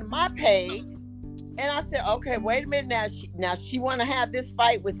she came to my page, and I said, "Okay, wait a minute. Now she want to have this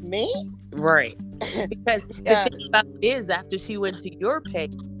fight with me, Right?" Because the thing about it is, after she went to your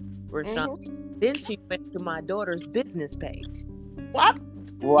page, Rashawn, then she went to my daughter's business page. What?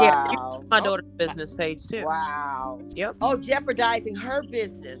 Wow. My daughter's business page too. Wow. Yep. Oh, jeopardizing her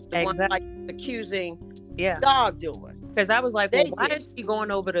business. The one like accusing dog doing. Because I was like, well, why is she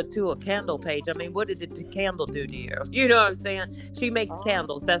going over to a candle page? I mean, what did the candle do to you? You know what I'm saying? She makes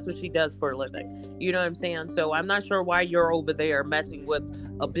candles. That's what she does for a living. You know what I'm saying? So I'm not sure why you're over there messing with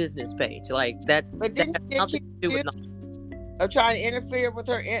a business page like that. But didn't that has nothing to do with or trying to interfere with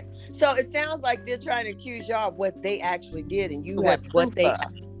her. So it sounds like they're trying to accuse y'all of what they actually did, and you have what they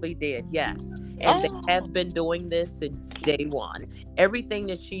actually did. Yes. And they have been doing this since day one. Everything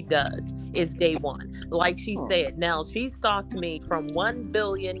that she does is day one. Like she said, now she stalked me from 1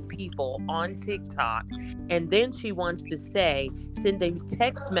 billion people on TikTok. And then she wants to send a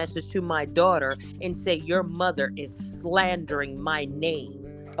text message to my daughter and say, your mother is slandering my name.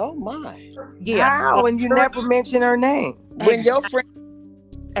 Oh my. Yeah. How? And you never mention her name. When your friend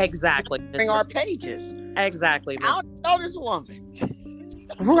exactly bring our pages. Exactly. I don't know this woman.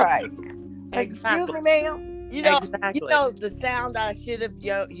 Right. Exactly. Excuse me, ma'am. You know the sound I should have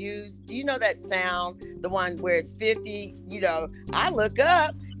used. Do you know that sound? The one where it's 50. You know, I look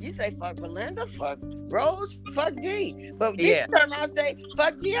up. You say fuck Belinda, fuck Rose, fuck D. But then you turn around and say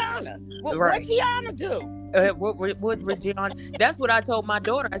fuck Gianna. What Gianna do? What Regina? That's what I told my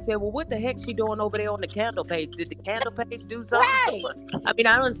daughter. I said, well, what the heck she doing over there on the candle page? Did the candle page do something? Right. I mean,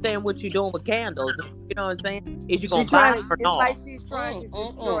 I don't understand what you're doing with candles. You know what I'm saying? Is you gonna buy them or not? Like she's trying to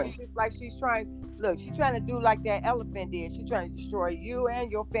destroy. She's trying. Look, she's trying to do like that elephant did. She's trying to destroy you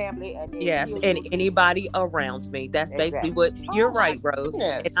and your family, and and anybody around me. That's basically what you're right, Rose.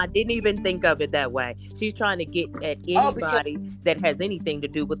 And I didn't even think of it that way. She's trying to get at anybody that has anything to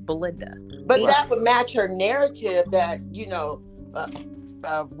do with Belinda. But that would match her narrative that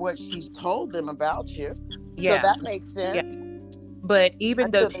of what she's told them about you. Yeah, so that makes sense. Yes. But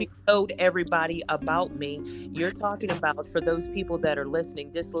even though she told everybody about me, you're talking about, for those people that are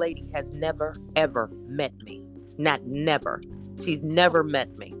listening, this lady has never, ever met me. Never. She's never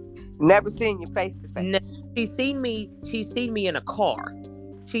met me. Never seen you face to face. She's seen me in a car.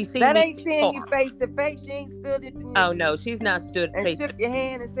 She's seen that me ain't seeing you face to face. She ain't stood at the Oh no, she's not stood and face. Shook your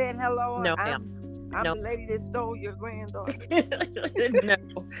hand and said hello. No, I'm the lady that stole your granddaughter. No,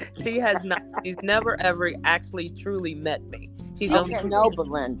 she has not. She's never ever actually truly met me. She's only know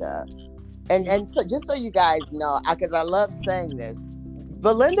Belinda, and so just so you guys know, because I love saying this,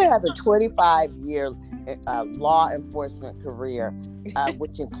 Belinda has a 25-year law enforcement career,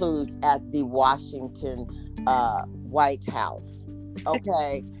 which includes at the Washington White House.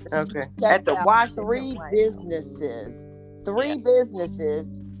 Okay. At the Washington three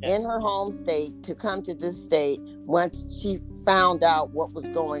businesses in her home state to come to this state once she found out what was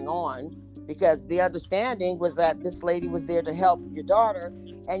going on, because the understanding was that this lady was there to help your daughter,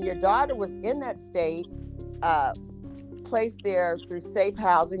 and your daughter was in that state, placed there through safe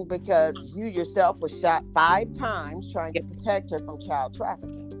housing because you yourself was shot 5 times trying to protect her from child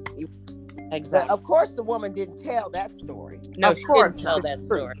trafficking. Exactly. But of course, the woman didn't tell that story. No, she didn't tell that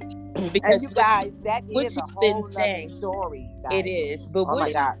story. Because you guys, that is a whole other story. Guys. It is, but what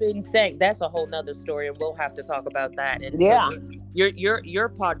she's been saying, that's a whole nother story, and we'll have to talk about that. And your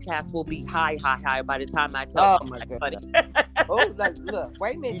podcast will be high by the time I tell. Oh my goodness! Look,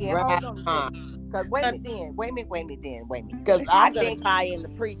 wait a minute, then. Hold on. Because wait a minute. Because I'm gonna tie in the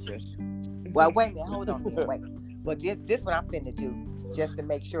preachers. Well, wait a minute. Hold on. Wait. Well, this what I'm finna do. Just to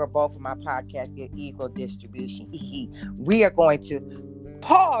make sure both of my podcasts get equal distribution. We are going to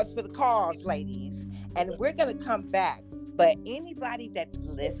pause for the cause, ladies, and we're going to come back. But anybody that's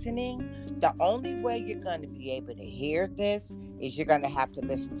listening, the only way you're going to be able to hear this is you're going to have to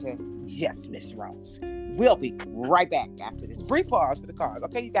listen to Just Miss Rose. We'll be right back after this brief pause for the cause.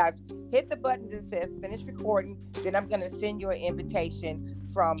 Okay, you guys, hit the button that says finish recording. Then I'm going to send you an invitation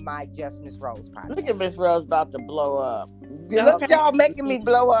from my Just Miss Rose podcast. Look at Miss Rose about to blow up. Look, y'all making me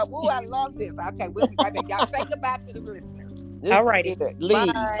blow up. Ooh, I love this. Okay, we'll be right back. Y'all say goodbye to the listeners. All right.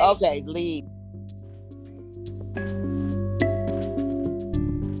 Leave. Bye. Okay, leave.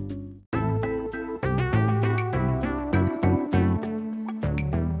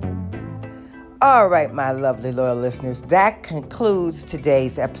 All right, my lovely loyal listeners, that concludes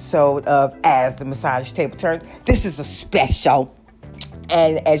today's episode of As the Massage Table Turns. This is a special.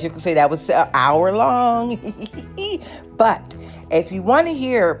 And as you can see, that was an hour long. But if you want to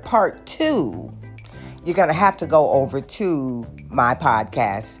hear part 2, you're going to have to go over to my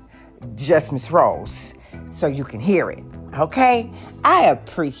podcast, Just Miss Rose, so you can hear it. Okay? I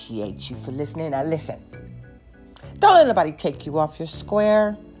appreciate you for listening. Now listen, don't let anybody take you off your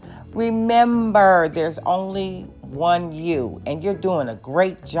square. Remember, there's only one you, and you're doing a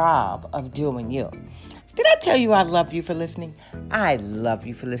great job of doing you. Did I tell you I love you for listening? I love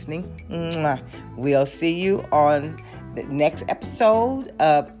you for listening. Mwah. We'll see you on the next episode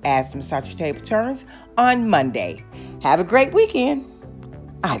of As the Massage Table Turns on Monday. Have a great weekend.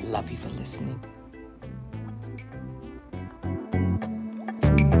 I love you for listening.